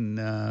outside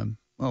and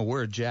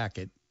wear a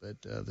jacket,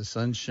 but the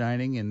sun's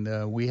shining,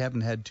 and we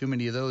haven't had too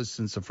many of those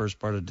since the first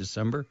part of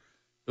December.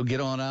 So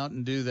get on out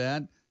and do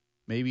that.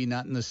 Maybe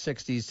not in the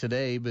 60s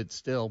today, but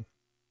still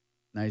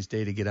nice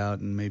day to get out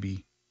and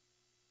maybe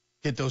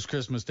get those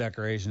Christmas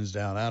decorations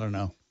down. I don't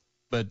know.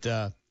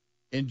 But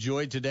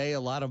enjoy today.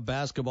 A lot of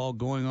basketball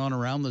going on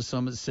around the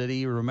Summit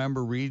City.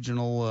 Remember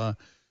regional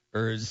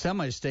or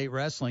semi-state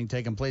wrestling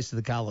taking place at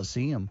the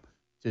Coliseum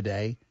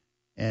today,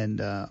 and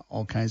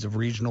all kinds of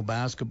regional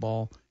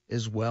basketball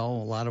as well.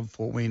 A lot of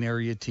Fort Wayne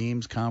area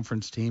teams,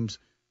 conference teams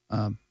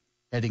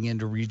heading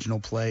into regional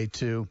play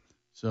too.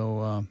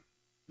 So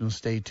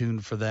stay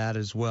tuned for that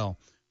as well.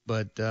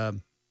 But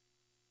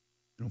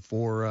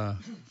for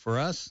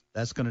us,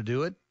 that's going to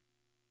do it.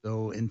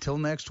 So until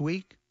next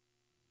week,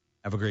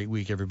 have a great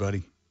week,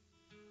 everybody.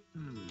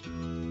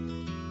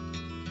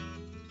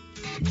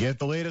 Get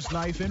the latest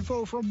knife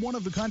info from one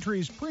of the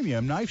country's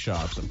premium knife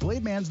shops,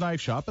 Blade Man's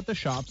Knife Shop at the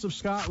Shops of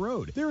Scott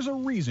Road. There's a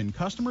reason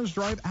customers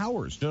drive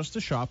hours just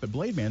to shop at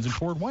Blade Man's in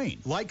Fort Wayne.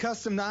 Like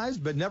custom knives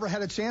but never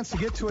had a chance to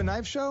get to a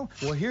knife show?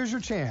 Well, here's your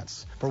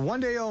chance. For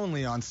one day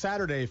only on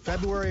Saturday,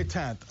 February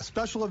 10th, a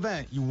special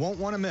event you won't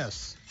want to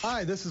miss.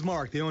 Hi, this is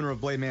Mark, the owner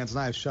of Blade Man's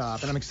Knife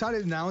Shop, and I'm excited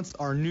to announce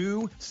our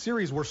new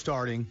series we're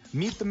starting,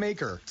 Meet the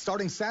Maker.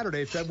 Starting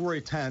Saturday,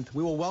 February 10th,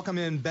 we will welcome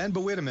in Ben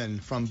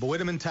Bewitteman from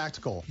Bewitteman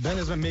Tactical. Ben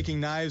has been making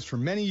knives for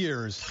many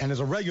years and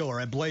is a regular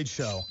at Blade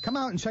Show. Come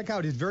out and check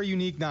out his very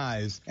unique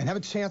knives and have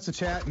a chance to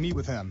chat and meet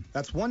with him.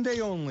 That's one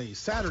day only,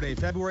 Saturday,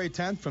 February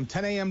 10th from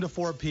 10 a.m. to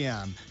 4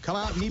 p.m. Come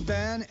out, meet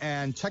Ben,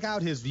 and check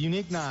out his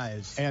unique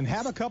knives. And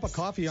have a cup of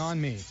coffee on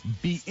me.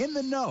 Be in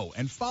the know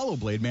and follow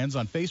Blade Man's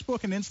on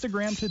Facebook and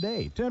Instagram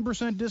today.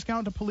 10%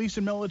 discount to police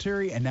and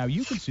military, and now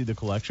you can see the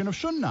collection of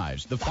Shun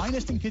knives, the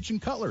finest in kitchen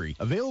cutlery,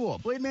 available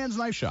at Blade Man's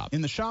Knife Shop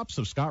in the Shops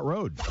of Scott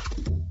Road.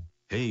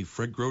 Hey,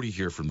 Fred Grody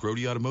here from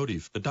Grody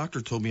Automotive. The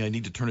doctor told me I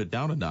need to turn it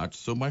down a notch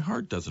so my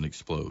heart doesn't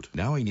explode.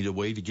 Now I need a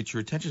way to get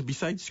your attention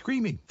besides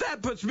screaming.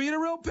 That puts me in a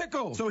real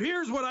pickle. So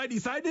here's what I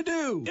decided to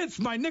do. It's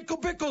my nickel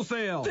pickle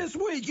sale. This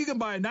week you can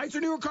buy a nicer,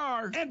 newer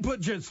car and put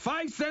just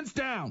 5 cents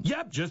down.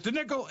 Yep, just a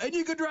nickel and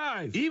you could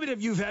drive. Even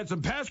if you've had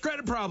some past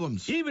credit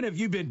problems. Even if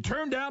you've been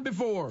turned down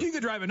before. You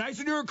could drive a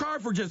nicer, newer car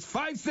for just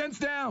 5 cents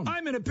down.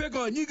 I'm in a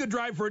pickle and you could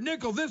drive for a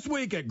nickel this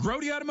week at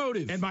Grody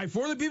Automotive. And my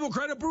For the People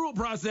credit approval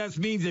process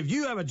means if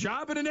you have a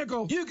job and a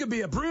nickel, you can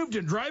be approved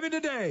and drive it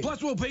today.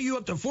 Plus, we'll pay you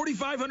up to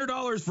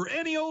 $4,500 for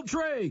any old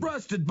trade.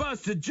 Rusted,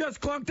 busted, just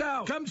clunked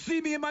out. Come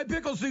see me in my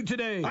pickle suit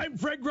today. I'm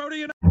Fred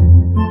Grody and...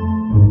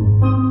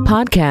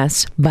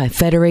 Podcasts by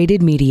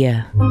Federated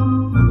Media.